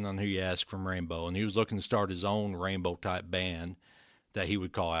 fired, depending on who you ask, from Rainbow, and he was looking to start his own Rainbow type band that he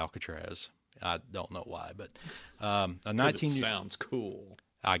would call Alcatraz. I don't know why, but it sounds cool.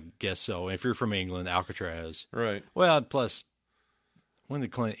 I guess so. If you're from England, Alcatraz. Right. Well, plus, when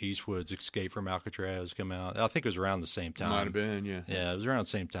did Clint Eastwood's Escape from Alcatraz come out? I think it was around the same time. Might have been, yeah. Yeah, it was around the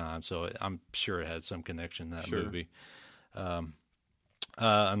same time, so I'm sure it had some connection to that movie. A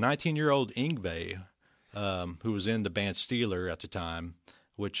 19-year-old Yngwie, who was in the band Steeler at the time,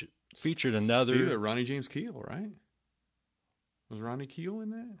 which featured another... Steeler, Ronnie James Keel, right? Was Ronnie Keel in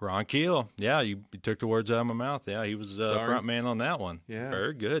that? Ron Keel. Yeah, you took the words out of my mouth. Yeah, he was front man on that one. Yeah.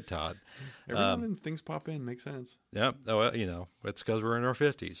 Very good, Todd. Every now and then things pop in. Makes sense. Yep. Yeah, well, it's because we're in our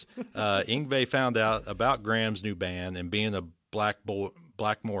 50s. Yngwie found out about Graham's new band, and being a Blackmore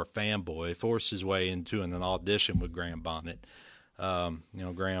fanboy, forced his way into an audition with Graham Bonnet.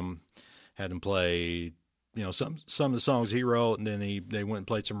 Graham had him play, some of the songs he wrote, and then they went and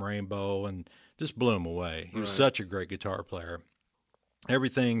played some Rainbow and just blew him away. He was such a great guitar player.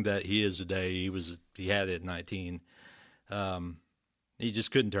 Everything that he is today, he had it at 19. He just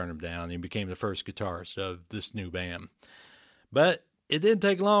couldn't turn him down. He became the first guitarist of this new band. But it didn't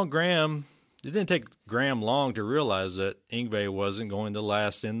take Graham long to realize that Yngwie wasn't going to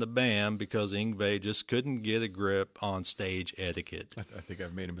last in the band, because Yngwie just couldn't get a grip on stage etiquette. I think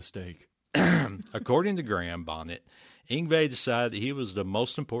I've made a mistake. According to Graham Bonnet, Yngwie decided he was the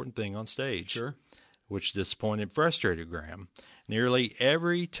most important thing on stage. Sure. Which disappointed and frustrated Graham. Nearly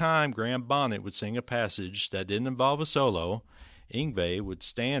every time Graham Bonnet would sing a passage that didn't involve a solo, Yngwie would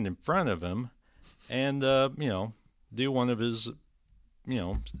stand in front of him and do one of his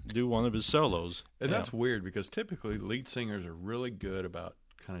solos. And that's weird, because typically lead singers are really good about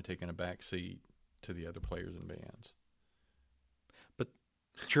kind of taking a back seat to the other players in bands.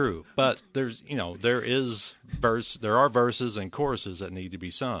 True, but there are verses and choruses that need to be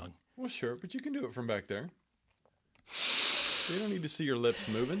sung. Well, sure, but you can do it from back there. They don't need to see your lips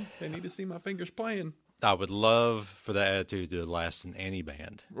moving. They need to see my fingers playing. I would love for that attitude to last in any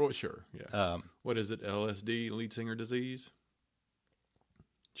band. Well, sure, yeah. What is it, LSD, lead singer disease?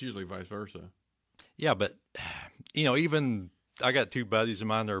 It's usually vice versa. Yeah, but, even I got two buddies of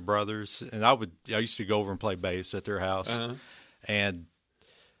mine that are brothers, and I used to go over and play bass at their house, and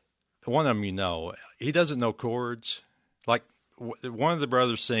one of them, he doesn't know chords. Like, one of the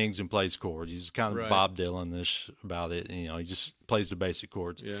brothers sings and plays chords. He's kind of Bob Dylan-ish about it. He just plays the basic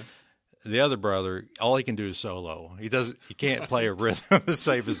chords. Yeah. The other brother, all he can do is solo. He can't play a rhythm to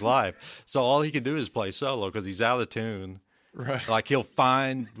save his life. So all he can do is play solo because he's out of tune. Right. Like, he'll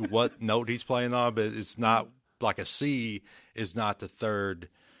find what note he's playing on, but it's not like a C is not the third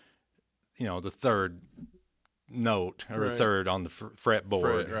note or a third on the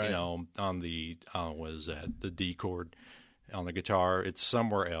fretboard, on the, what is that? The D chord on the guitar. It's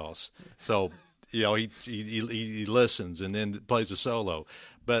somewhere else. So, he listens and then plays a solo,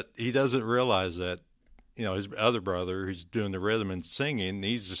 but he doesn't realize that, his other brother who's doing the rhythm and singing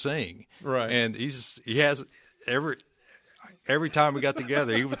needs to sing. Right. And he has every time we got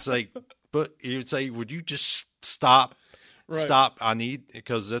together, he would say, would you just stop? Right. Stop!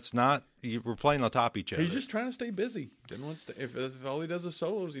 Because that's not. We're playing on top of each other. He's just trying to stay busy. Didn't want to if all he does is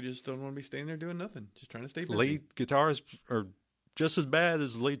solos, he just don't want to be standing there doing nothing. Just trying to stay busy. Lead guitarists are just as bad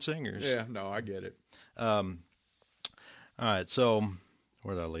as lead singers. Yeah, no, I get it. All right, so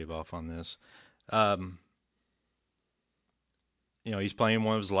where did I leave off on this? He's playing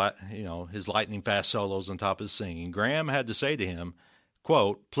one of his lightning fast solos on top of his singing. Graham had to say to him,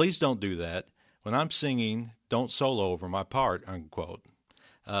 quote, "Please don't do that. When I'm singing, don't solo over my part," unquote.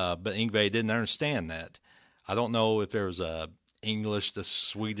 But Yngwie didn't understand that. I don't know if there was a English to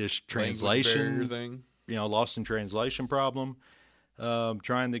Swedish translation thing. Lost in translation problem,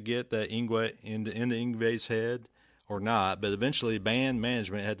 trying to get that Yngwie into Yngwie's head or not. But eventually, band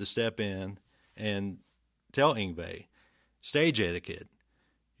management had to step in and tell Yngwie, stage etiquette.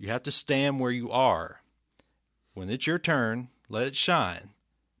 You have to stand where you are. When it's your turn, let it shine,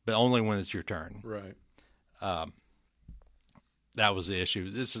 but only when it's your turn. Right. That was the issue.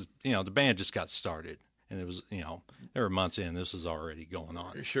 This is, the band just got started, and it was, there were months in, this was already going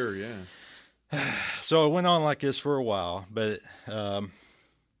on. Sure, yeah. So it went on like this for a while, but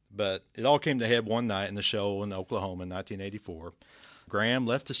it all came to head one night in the show in Oklahoma in 1984. Graham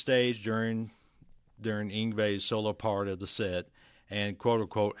left the stage during Yngwie's solo part of the set and, quote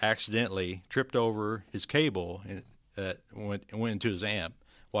unquote, accidentally tripped over his cable and went into his amp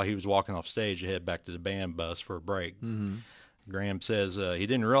while he was walking off stage to head back to the band bus for a break. Mm-hmm. Graham says he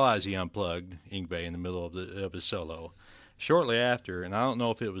didn't realize he unplugged Yngwie in the middle of his solo. Shortly after, and I don't know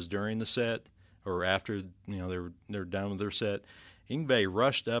if it was during the set or after, they're done with their set, Yngwie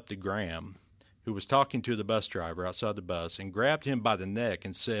rushed up to Graham, who was talking to the bus driver outside the bus, and grabbed him by the neck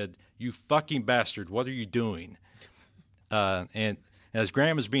and said, "You fucking bastard, what are you doing?" And as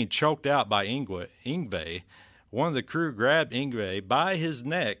Graham was being choked out by Yngwie, one of the crew grabbed Yngwie by his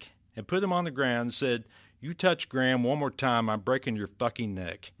neck and put him on the ground and said, "You touch Graham one more time, I'm breaking your fucking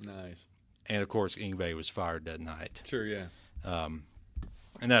neck." Nice. And, of course, Yngwie was fired that night. Sure, yeah.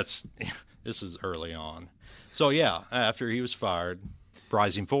 And this is early on. So, yeah, after he was fired,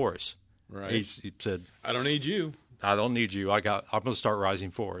 Rising Force. Right. He said, I don't need you. I don't need you. I'm going to start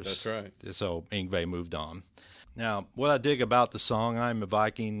Rising Force. That's right. So Yngwie moved on. Now, what I dig about the song I'm a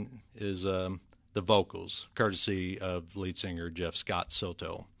Viking is the vocals, courtesy of lead singer Jeff Scott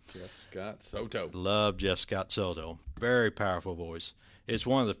Soto. Jeff Scott Soto. Love Jeff Scott Soto. Very powerful voice. It's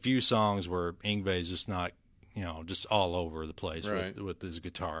one of the few songs where Yngwie's just not, just all over the place with his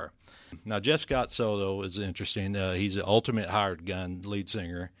guitar. Now, Jeff Scott Soto is interesting. He's an ultimate hired gun lead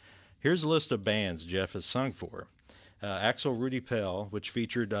singer. Here's a list of bands Jeff has sung for. Axel Rudy Pell, which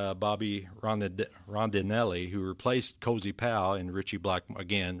featured Bobby Rondinelli, who replaced Cozy Powell in Richie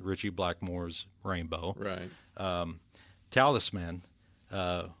Blackmore's Rainbow. Right. Talisman,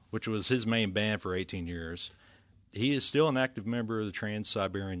 which was his main band for 18 years. He is still an active member of the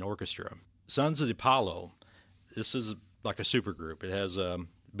Trans-Siberian Orchestra. Sons of the Apollo, this is like a supergroup. It has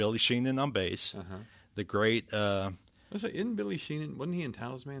Billy Sheehan on bass. Uh-huh. The great... isn't Billy Sheehan, wasn't he in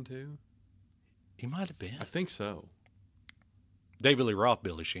Talisman too? He might have been. I think so. David Lee Roth,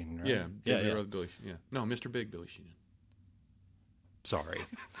 Billy Sheehan, right? Yeah, David Lee Roth, Billy Sheehan. Yeah. No, Mr. Big, Billy Sheehan. Sorry.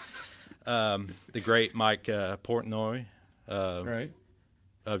 The great Mike Portnoy right.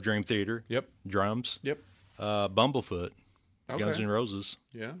 of Dream Theater. Yep. Drums. Yep. Bumblefoot, Okay. Guns N' Roses.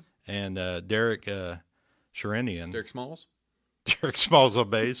 Yeah. And Derek Sherinian. Derek Smalls. Derek Smalls on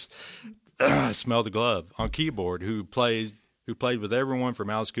bass. Smell the Glove on keyboard, who played with everyone from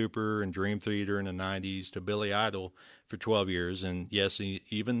Alice Cooper and Dream Theater in the 90s to Billy Idol for 12 years, and yes,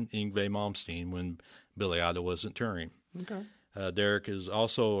 even Yngwie Malmsteen when Billy Idol wasn't touring. Okay. Derek is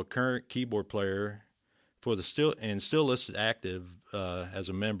also a current keyboard player for the still listed active as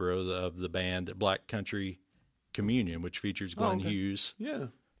a member of the band Black Country Communion, which features Glenn Hughes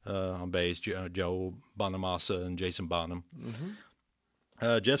on bass, Joe Bonamassa, and Jason Bonham.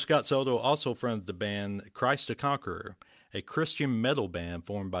 Mm-hmm. Jeff Scott Soto also fronted the band Christ the Conqueror, a Christian metal band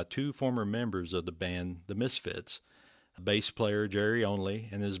formed by two former members of the band, the Misfits, bass player Jerry Only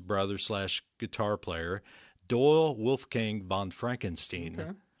and his brother/guitar player Doyle Wolfgang von Frankenstein.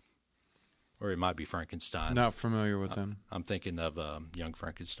 Okay. Or it might be Frankenstein. Not familiar with them. I'm thinking of Young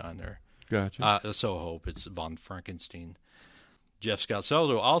Frankenstein there. Gotcha. I so hope it's von Frankenstein. Jeff Scott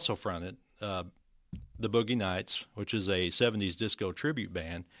Soto also fronted the Boogie Nights, which is a 70s disco tribute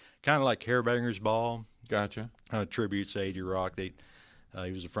band, kind of like Hairbanger's Ball. Gotcha. Tributes to 80 Rock. He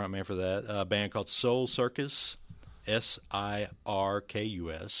was the front man for that. A band called Soul Circus,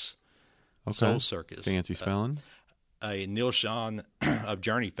 Sirkus. Okay. Soul Circus. Fancy spelling. A Neil Sean of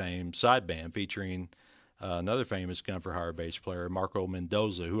Journey fame side band featuring another famous gun for hire bass player, Marco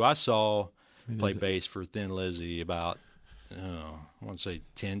Mendoza, who I saw play bass for Thin Lizzy about, I want to say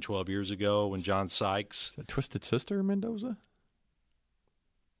 10, 12 years ago when John Sykes. Is that Twisted Sister Mendoza?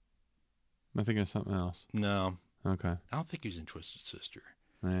 Am I thinking of something else? No. Okay. I don't think he's in Twisted Sister.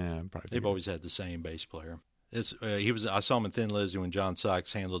 Yeah, probably. They've always had the same bass player. I saw him in Thin Lizzy when John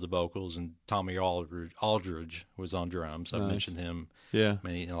Sykes handled the vocals, and Tommy Aldridge was on drums. I mentioned him. Yeah.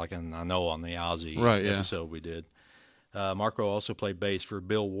 I know on the Ozzy episode we did. Marco also played bass for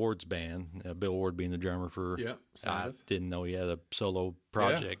Bill Ward's band. Bill Ward being the drummer for. Yeah. I didn't know he had a solo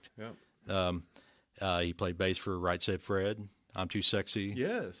project. Yeah. He played bass for Right Said Fred. I'm Too Sexy.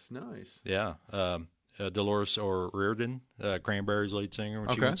 Yes. Nice. Yeah. Dolores O'Riordan, Cranberries lead singer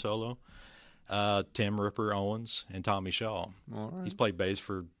when she went solo. Tim Ripper Owens and Tommy Shaw. All right. He's played bass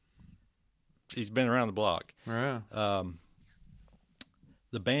he's been around the block. Yeah.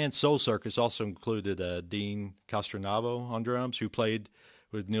 The band Soul Circus also included Dean Castronavo on drums, who played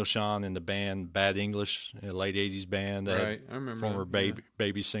with Neil Sean in the band Bad English, a late 80s band. That right. I remember former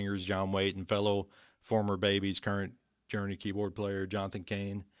baby singers John Waite and fellow former Babies current Journey keyboard player Jonathan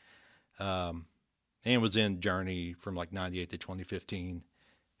Kane. And was in Journey from like 98 to 2015.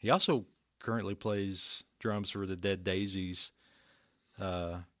 He also currently plays drums for the Dead Daisies.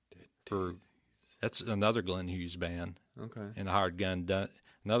 That's another Glenn Hughes band. Okay. And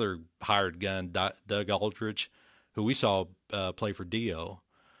another hired gun, Doug Aldrich, who we saw play for Dio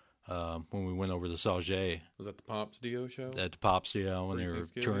when we went over to Sauget. Was that the Pops Dio show? At the Pops Dio, when they were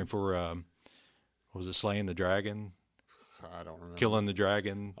touring for, what was it, Slaying the Dragon? I don't remember. Killing the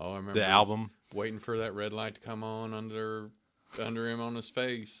Dragon. All I remember the album. Waiting for that red light to come on under him on his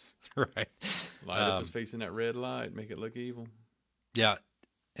face. Right. Light up his face in that red light, make it look evil. Yeah,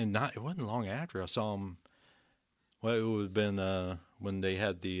 and it wasn't long after I saw him. Well, it would have been when they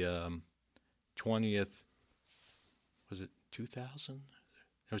had the 20th. Was it 2000?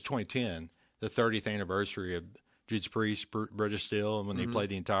 It was 2010, the 30th anniversary of Judas Priest, British Steel, and when they played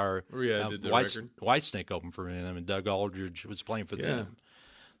the entire Whitesnake opened for them, and Doug Aldridge was playing for them.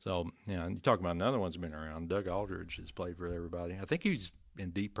 So, you talk about another one's been around. Doug Aldridge has played for everybody. I think he's in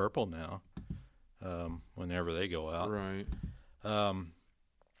Deep Purple now. Whenever they go out, right.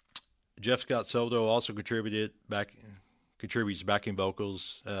 Jeff Scott Soto also contributes backing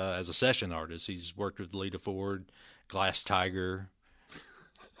vocals as a session artist. He's worked with Lita Ford, Glass Tiger,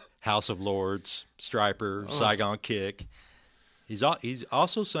 House of Lords, Stryper, Saigon Kick. He's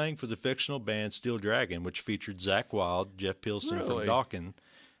also sang for the fictional band Steel Dragon, which featured Zakk Wylde, Jeff Pilson from Dawkins.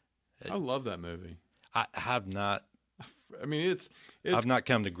 I love that movie. I have not. I mean, I've not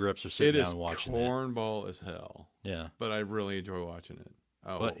come to grips with sitting down and watching it. It is cornball as hell. Yeah. But I really enjoy watching it.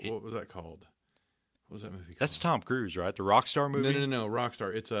 Oh, what was that called? What was that movie called? That's Tom Cruise, right? The Rockstar movie? No,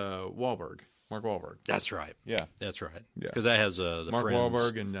 Rockstar. It's Wahlberg. Mark Wahlberg. That's right. Yeah. That's right. Yeah. Because that has the Mark friends.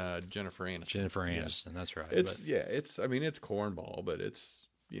 Wahlberg and Jennifer Aniston. Jennifer Aniston, that's right. It's cornball, but it's,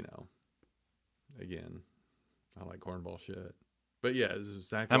 again, I like cornball shit. But yeah,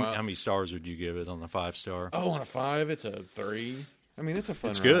 Zakk Wylde. How many stars would you give it on a 5-star? Oh, on a 5, it's a 3. I mean, it's a fun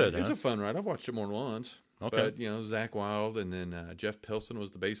ride. It's good. It's a fun ride. I've watched it more than once. Okay. But, Zakk Wylde, and then Jeff Pilson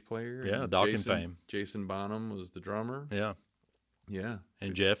was the bass player. Yeah, Dawkins fame. Jason Bonham was the drummer. Yeah. Yeah.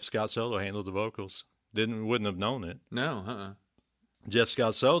 And Jeff Scott Soto handled the vocals. Wouldn't have known it. No, Jeff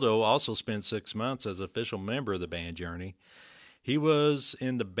Scott Soto also spent 6 months as official member of the band Journey. He was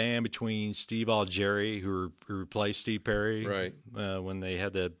in the band between Steve Algeri, who replaced Steve Perry, right? When they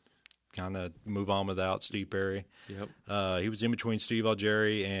had to kind of move on without Steve Perry. Yep. He was in between Steve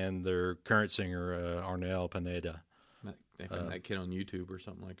Algeri and their current singer, Arnel Pineda. They found that kid on YouTube or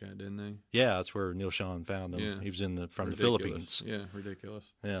something like that, didn't they? Yeah, that's where Neil Sean found him. Yeah. He was from Ridiculous. the Philippines. Yeah, ridiculous.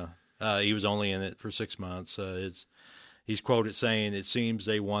 Yeah. He was only in it for 6 months. He's quoted saying, "It seems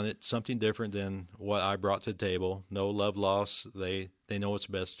they wanted something different than what I brought to the table. No love lost. They know what's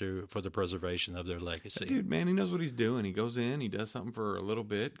best for the preservation of their legacy." Dude, man, he knows what he's doing. He goes in, he does something for a little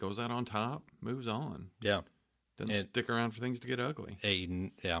bit, goes out on top, moves on. Yeah. Doesn't stick around for things to get ugly.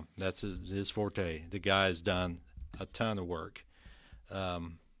 Aiden, yeah, that's his forte. The guy's done a ton of work.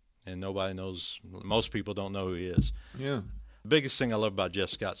 And nobody knows, most people don't know who he is. Yeah. The biggest thing I love about Jeff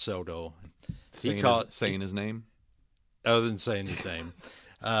Scott Soto, saying his name? Other than saying his name,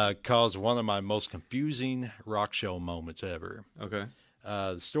 caused one of my most confusing rock show moments ever. Okay.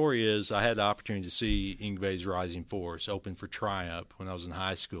 The story is I had the opportunity to see Yngwie's Rising Force open for Triumph when I was in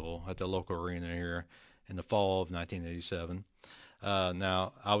high school at the local arena here in the fall of 1987.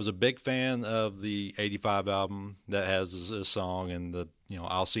 Now, I was a big fan of the 85 album that has this song and the,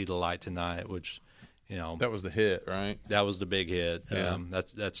 I'll See the Light Tonight, which, that was the hit, right? That was the big hit. Yeah.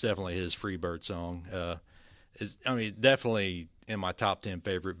 That's definitely his Freebird song. Definitely in my top 10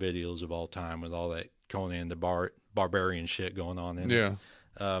 favorite videos of all time with all that Conan the Barbarian shit going on in it.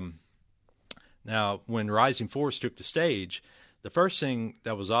 Now, when Rising Force took the stage, the first thing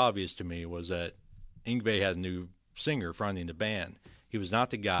that was obvious to me was that Yngwie had a new singer fronting the band. He was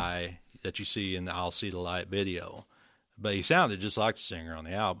not the guy that you see in the I'll See the Light video, but he sounded just like the singer on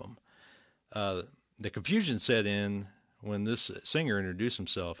the album. The confusion set in when this singer introduced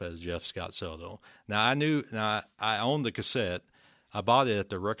himself as Jeff Scott Soto. Now, I owned the cassette. I bought it at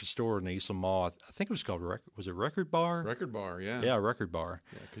the record store in the Eastland Mall. I think it was called Record Bar? Record Bar, yeah. Yeah, Record Bar.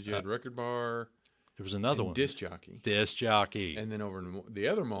 Yeah, because you had Record Bar. There was another one. Disc Jockey. Disc Jockey. And then over in the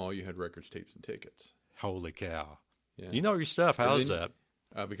other mall, you had Records, Tapes, and Tickets. Holy cow. Yeah. You know your stuff. How is that?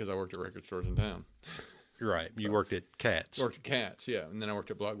 Because I worked at record stores in town. Right. You worked at Cats. Worked at Cats, yeah. And then I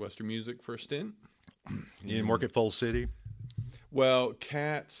worked at Blockbuster Music for a stint. You didn't work at Full City? Well,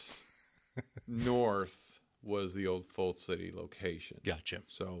 Cats North was the old Full City location. Gotcha.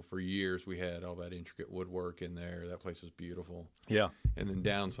 So for years we had all that intricate woodwork in there. That place was beautiful. Yeah. And then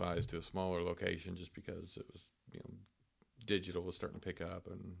downsized to a smaller location just because it was, digital was starting to pick up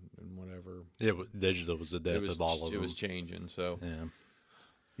and whatever. Digital was the death of all of them. It was changing. So yeah.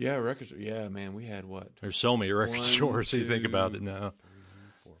 Yeah, records. Yeah, man, we had what? There's so many record stores. So you think about it now. 3,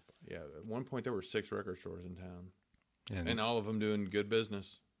 4, 5. Yeah, at one point there were 6 record stores in town, and all of them doing good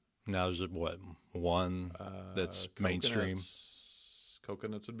business. Now there's one that's mainstream.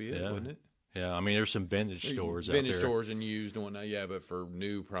 Coconuts would be it, wouldn't it? Yeah, I mean, there's some vintage stores out there. Vintage stores and used and whatnot, yeah, but for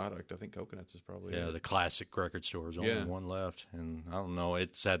new product, I think Coconuts is probably the classic record stores, only one left. And I don't know,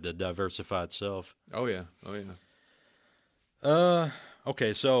 it's had to diversify itself. Oh, yeah.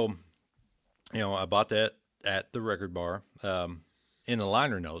 Okay, so, I bought that at the record bar. In the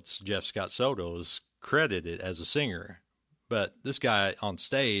liner notes, Jeff Scott Soto is credited as a singer, but this guy on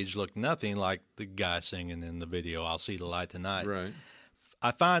stage looked nothing like the guy singing in the video, I'll See the Light Tonight. Right.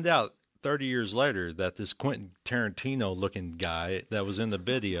 I find out 30 years later that this Quentin Tarantino-looking guy that was in the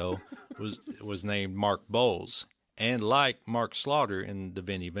video was named Mark Bowles. And like Mark Slaughter in the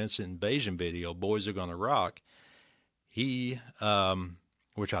Vinnie Vincent Invasion video, Boys Are Gonna Rock, he,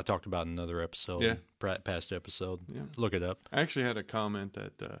 which I talked about in another episode, past episode. Yeah. Look it up. I actually had a comment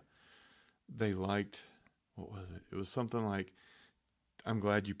that they liked, what was it? It was something like, I'm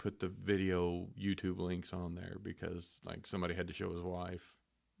glad you put the video YouTube links on there because like somebody had to show his wife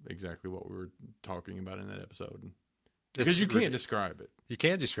exactly what we were talking about in that episode. Because you can't describe it. You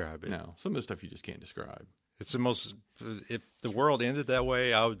can't describe it. No, some of the stuff you just can't describe. It's the most, if the world ended that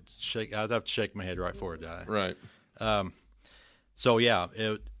way, I'd have to shake my head right before it died. Right. So yeah,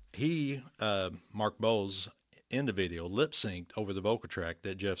 Mark Bowles in the video lip synced over the vocal track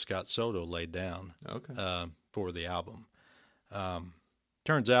that Jeff Scott Soto laid down for the album.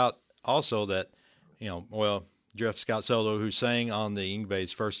 Turns out also that, Jeff Scott Soto, who sang on the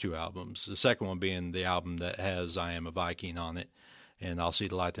Yngwie's first two albums, the second one being the album that has I Am a Viking on it, and I'll See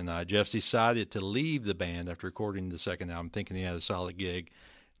the Light Tonight. Jeff decided to leave the band after recording the second album, thinking he had a solid gig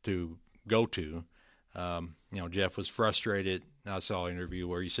to go to. Jeff was frustrated. I saw an interview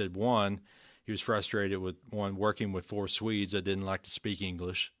where he said, he was frustrated with working with four Swedes that didn't like to speak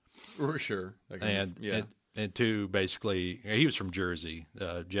English. For sure. And two, basically, he was from Jersey.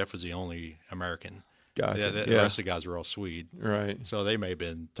 Jeff was the only American. Gotcha. The rest of the guys were all Swede. Right. So they may have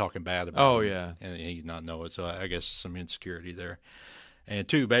been talking bad about him. Oh, yeah. And he did not know it. So I guess some insecurity there. And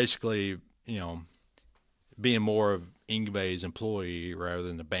two, basically, being more of Yngwie's employee rather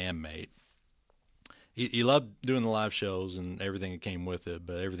than a bandmate. He loved doing the live shows and everything that came with it,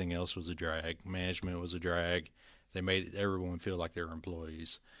 but everything else was a drag. Management was a drag. They made everyone feel like they were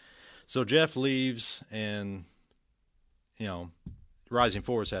employees. So Jeff leaves, and, Rising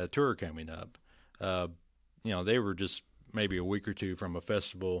Force had a tour coming up. They were just maybe a week or two from a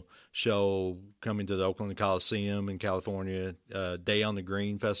festival show coming to the Oakland Coliseum in California, Day on the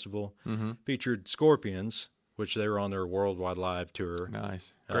Green Festival. Mm-hmm. Featured Scorpions, which they were on their Worldwide Live tour.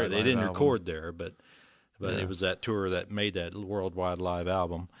 Nice. They didn't record there, but it was that tour that made that Worldwide Live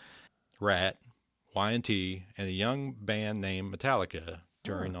album. Rat, Y&T, and a young band named Metallica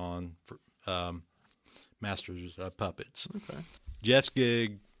touring on Masters of Puppets. Okay.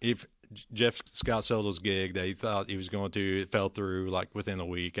 Jeff Scott Soto's gig that he thought he was going to, it fell through like within a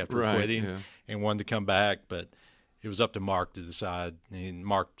week after quitting and wanted to come back, but it was up to Mark to decide. And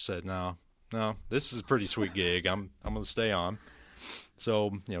Mark said, no, this is a pretty sweet gig. I'm going to stay on.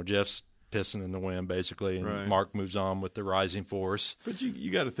 So, Jeff's pissing in the wind basically, and Mark moves on with the Rising Force. But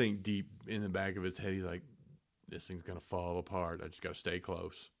you got to think deep in the back of his head. He's like, this thing's going to fall apart. I just got to stay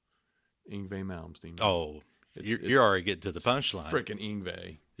close. Yngwie Malmsteen. Oh, you're already getting to the punchline. Frickin'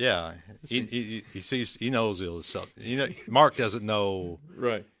 Yngwie. Yeah, he knows it was something. Mark doesn't know.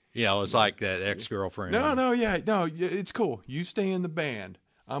 Right. It's like that ex-girlfriend. No, it's cool. You stay in the band.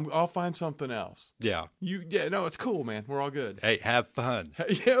 I'll find something else. Yeah. It's cool, man. We're all good. Hey, have fun.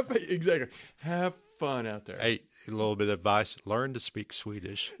 Yeah, exactly. Have fun out there. Hey, a little bit of advice: learn to speak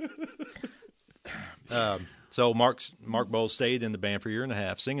Swedish. So Mark Bowles stayed in the band for a year and a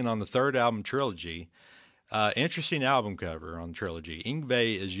half, singing on the third album, Trilogy. Interesting album cover on Trilogy.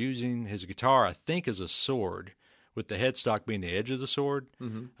 Yngwie is using his guitar, I think, as a sword, with the headstock being the edge of the sword,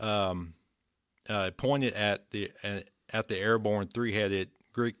 pointed at the airborne three-headed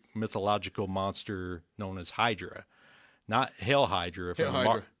Greek mythological monster known as Hydra, not Hell Hydra from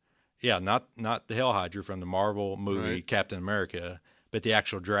not the Hell Hydra from the Marvel movie Captain America, but the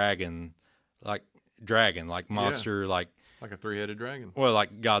actual dragon, like monster, like a three-headed dragon. Well,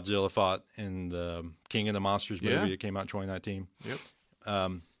 like Godzilla fought in the King of the Monsters movie that came out in 2019. Yep.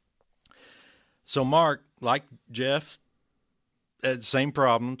 So Mark, like Jeff, had the same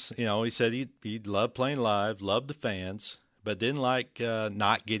problems. He said he loved playing live, loved the fans, but didn't like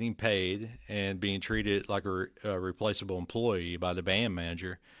not getting paid and being treated like a replaceable employee by the band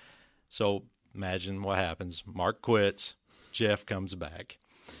manager. So imagine what happens. Mark quits. Jeff comes back.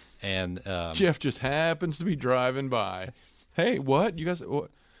 And Jeff just happens to be driving by. Hey, what? You guys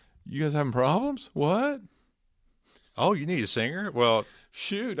having problems? What? Oh, you need a singer? Well,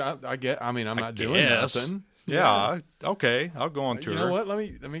 shoot, I'm not doing nothing. Yeah. Okay. I'll go on tour. You know what?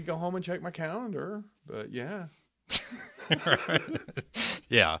 Let me go home and check my calendar. But yeah.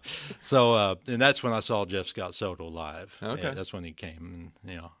 Yeah. So, and that's when I saw Jeff Scott Soto live. Okay. Yeah, that's when he came.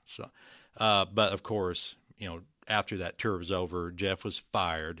 And, so, but of course, after that tour was over, Jeff was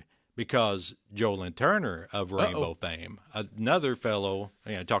fired because Joe Lynn Turner of Rainbow fame, another fellow,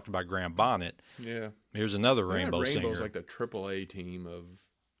 talked about Graham Bonnet. Yeah. Here's another Rainbow singer. Rainbow's like the AAA team of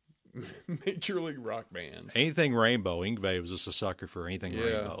Major League Rock bands. Anything Rainbow, Yngwie was just a sucker for anything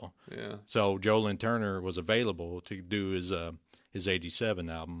Rainbow. Yeah. So Joe Lynn Turner was available to do his 87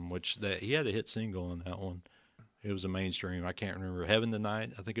 album, which he had a hit single on that one. It was a mainstream. I can't remember. Heaven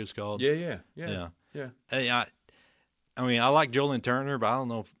Tonight, I think it was called. Yeah. Hey, I mean, I like Joe Lynn Turner, but I don't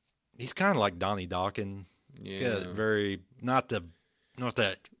know if he's kind of like Donnie Dokken. He's got very not that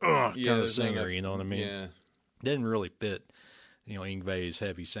kind of singer. You know what I mean? Yeah. Didn't really fit, Yngwie's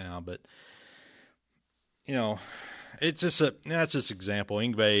heavy sound, but it's just that's just an example.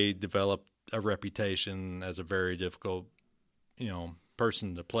 Yngwie developed a reputation as a very difficult,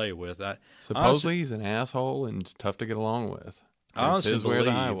 person to play with. Supposedly he's an asshole and tough to get along with. I honestly his way or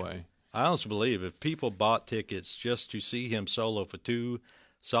the highway. I honestly believe if people bought tickets just to see him solo for 2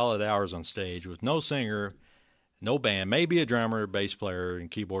 solid hours on stage with no singer, no band, maybe a drummer, bass player, and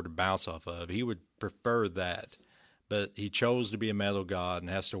keyboard to bounce off of, he would prefer that. But he chose to be a metal god and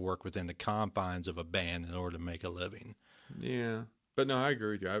has to work within the confines of a band in order to make a living. Yeah. But no, I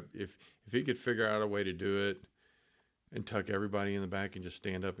agree with you. If he could figure out a way to do it and tuck everybody in the back and just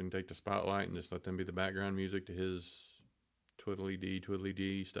stand up and take the spotlight and just let them be the background music to his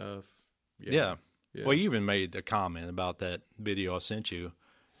twiddly-dee stuff. Yeah. Well, you even made a comment about that video I sent you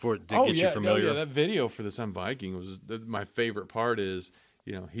to get you familiar. Yeah, that video for the Sun Viking was my favorite part is,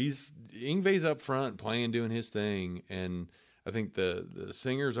 Yngwie's up front playing, doing his thing, and I think the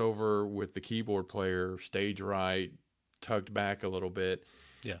singer's over with the keyboard player, stage right, tucked back a little bit.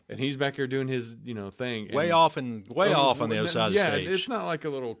 Yeah. And he's back here doing his, thing. Way off on the other side of the stage. Yeah, it's not like a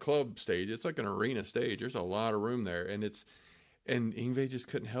little club stage. It's like an arena stage. There's a lot of room there. And Yngwie just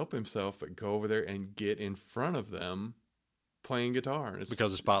couldn't help himself but go over there and get in front of them playing guitar. And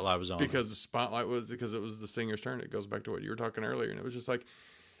because the spotlight was on. Because it was the singer's turn. It goes back to what you were talking earlier. And it was just like,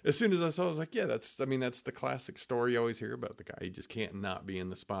 as soon as I saw it, I was like, yeah, that's the classic story you always hear about the guy. He just can't not be in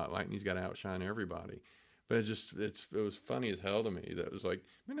the spotlight and he's got to outshine everybody. But it was funny as hell to me. That was like,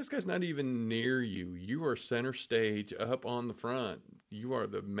 man, this guy's not even near you. You are center stage up on the front. You are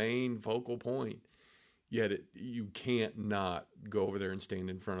the main focal point. Yet you can't not go over there and stand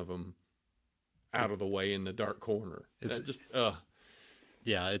in front of him out of the way in the dark corner. It's just,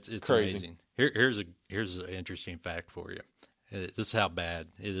 yeah, it's crazy. Amazing. Here's an interesting fact for you. This is how bad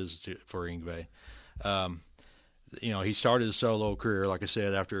it is for Yngwie. He started a solo career, like I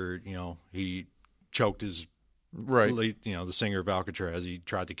said, after, he choked his lead, the singer of Alcatraz. He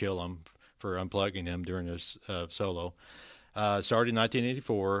tried to kill him for unplugging him during his solo. Started in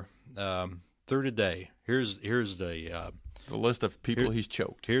 1984 through today. Here's the list of people he's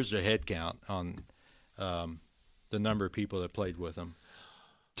choked. Here's the head count on the number of people that played with him.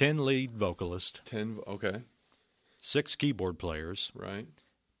 10 lead vocalists. 10, okay. 6 keyboard players. Right.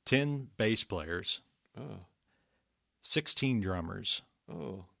 10 bass players. Oh. 16 drummers.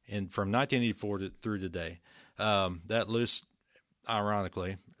 Oh. And from 1984 through today. That list,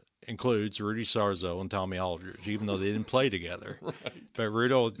 ironically, includes Rudy Sarzo and Tommy Aldridge, even though they didn't play together. Right. But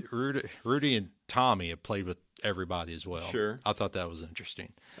Rudy and Tommy have played with everybody as well. Sure. I thought that was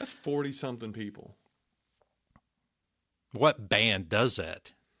interesting. That's 40-something people. What band does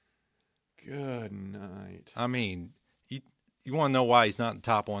that? Good night. I mean, you want to know why he's not in the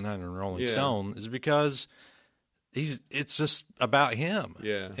top 100 in Rolling Stone is because it's just about him.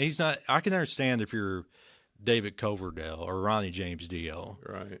 Yeah. He's not. I can understand if you're David Coverdale or Ronnie James Dio,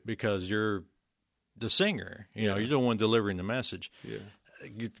 right? Because you're the singer. You're the one delivering the message. Yeah.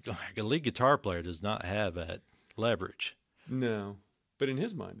 A lead guitar player does not have that leverage. No, but in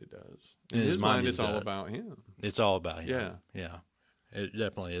his mind it does. In his mind it's all about him. It's all about him. Yeah. Yeah. It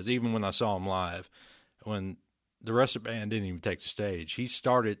definitely is. Even when I saw him live, when the rest of the band didn't even take the stage, he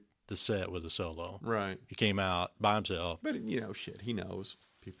started the set with a solo. Right. He came out by himself. But he knows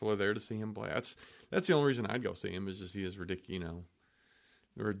people are there to see him play. That's the only reason I'd go see him is just see his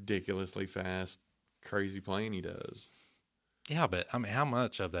ridiculously fast, crazy playing he does. Yeah, but I mean, how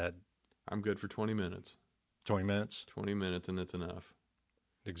much of that? I'm good for 20 minutes. 20 minutes? 20 minutes, and that's enough.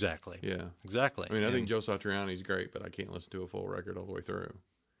 Exactly. Yeah. Exactly. I mean, I think Joe Satriani's great, but I can't listen to a full record all the way through.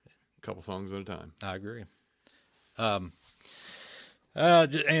 A couple songs at a time. I agree.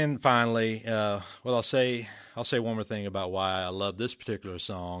 And finally, I'll say one more thing about why I love this particular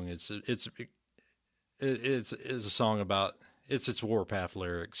song. It's it's a song about its warpath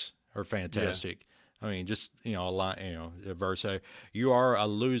lyrics are fantastic. Yeah. I mean, just a line, a verse. You are a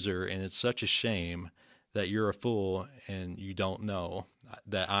loser, and it's such a shame that you're a fool and you don't know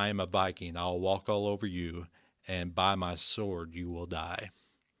that I am a Viking. I'll walk all over you, and by my sword you will die.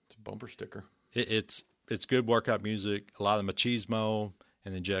 It's a bumper sticker. It's good workout music. A lot of machismo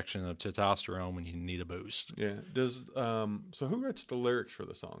and injection of testosterone when you need a boost. Yeah. So who writes the lyrics for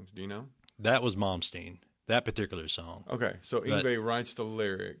the songs? Do you know? That was Malmsteen. That particular song. Okay, so Yngwie writes the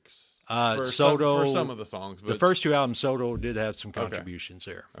lyrics for some of the songs. But the first two albums, Soto did have some contributions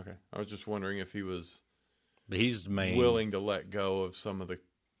there. Okay, I was just wondering if he was. But he's the main. Willing to let go of some of the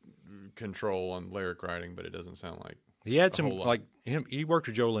control on lyric writing, but it doesn't sound like he had some like him. He worked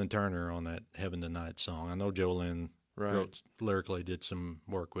with Joe Lynn Turner on that "Heaven Tonight" song. I know Joe Lynn wrote lyrically, did some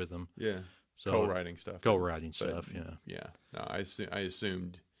work with him. Yeah, so co-writing stuff. Yeah. Yeah. No, I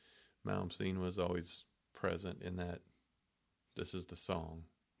assumed Malmsteen was always present in that. This is the song.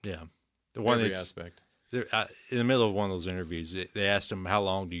 Yeah, every aspect. In the middle of one of those interviews, they asked him, "How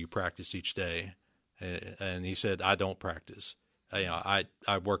long do you practice each day?" And he said, "I don't practice. I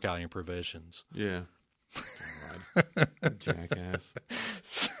work out in provisions." Yeah. Jackass.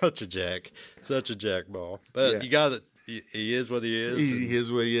 Such a jackball. But you got it. He is what he is. He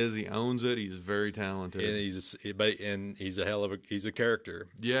is what he is. He owns it. He's very talented. And he's a hell of he's a character.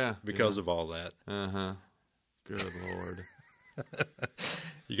 Yeah. Because of all that. Uh-huh. Good Lord.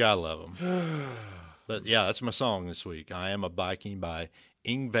 You gotta love him. But yeah, that's my song this week. I Am a Viking by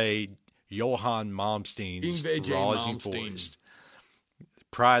Yngwie Johan Malmsteen's Rising Forest.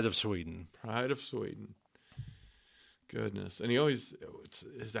 Pride of Sweden. Pride of Sweden. Goodness. And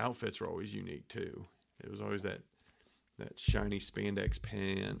his outfits were always unique too. It was always that shiny spandex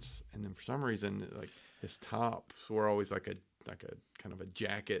pants, and then for some reason, like his tops were always like a kind of a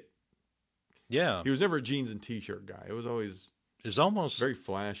jacket. Yeah. He was never a jeans and t-shirt guy. It was always almost very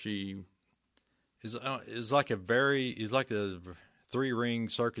flashy. He's like a 3-ring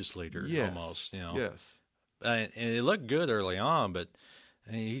circus leader, almost, Yes. And it looked good early on, but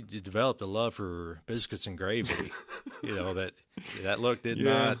he developed a love for biscuits and gravy. that look did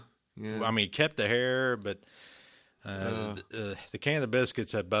not. Yeah. I mean, he kept the hair, but the can of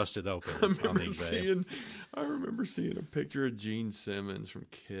biscuits had busted open. I remember seeing a picture of Gene Simmons from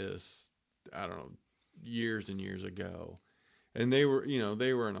Kiss. I don't know, years and years ago, and they were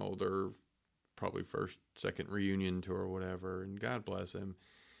an older, probably second reunion tour or whatever. And God bless him,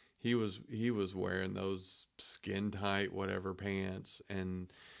 he was wearing those skin tight whatever pants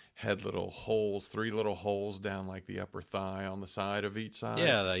and had 3 little holes down like the upper thigh on the side of each side.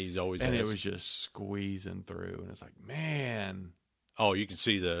 Yeah, he's always and it was just squeezing through, and it's like, man. Oh, you can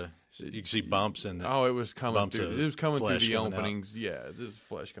see bumps and it was coming through. It was coming through the openings. Out. Yeah, there's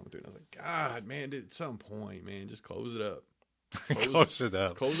flesh coming through. And I was like, God, man, at some point, man, just close it up. Close it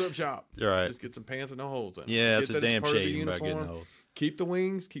up. Close up shop. You're right. Just get some pants with no holes in them. Yeah, it's a damn shame about getting old. Keep the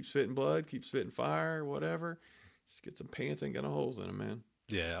wings, keep spitting blood, keep spitting fire, whatever. Just get some pants ain't got no holes in them, man.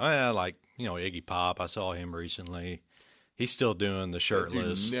 Yeah, I like Iggy Pop. I saw him recently. He's still doing the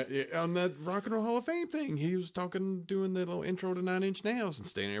shirtless. On that Rock and Roll Hall of Fame thing, he was doing the little intro to 9 Inch Nails and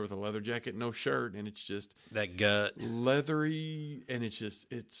standing there with a leather jacket, no shirt, and it's just that gut, leathery, and it's just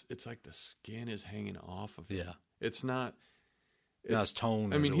it's like the skin is hanging off of it. Yeah, it's not. Not as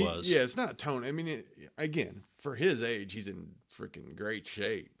toned as it was. Yeah, it's not toned. I mean, again, for his age, he's in freaking great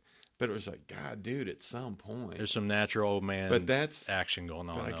shape. But it was like, God, dude, at some point, there's some natural old man action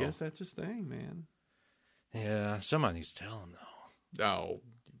going on. But I guess that's his thing, man. Yeah, somebody needs to tell him, though. Oh,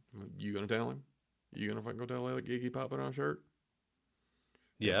 you gonna tell him? You gonna fucking go tell like Iggy Pop on a shirt?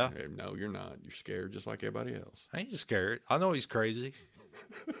 Yeah. No, you're not. You're scared just like everybody else. I ain't scared. I know he's crazy.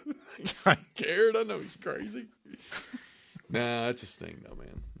 He's scared? I know he's crazy. Nah, that's his thing, though,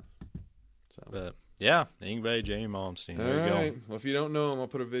 man. So. But yeah, Yngwie J. Malmsteen. There you go. Well, if you don't know him, I'll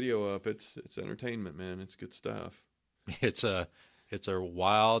put a video up. It's entertainment, man. It's good stuff. It's a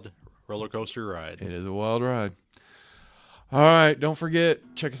wild roller coaster ride. It is a wild ride. All right, don't forget,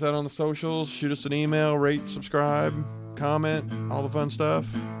 check us out on the socials. Shoot us an email, rate, subscribe, comment, all the fun stuff.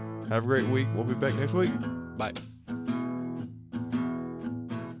 Have a great week. We'll be back next week. Bye.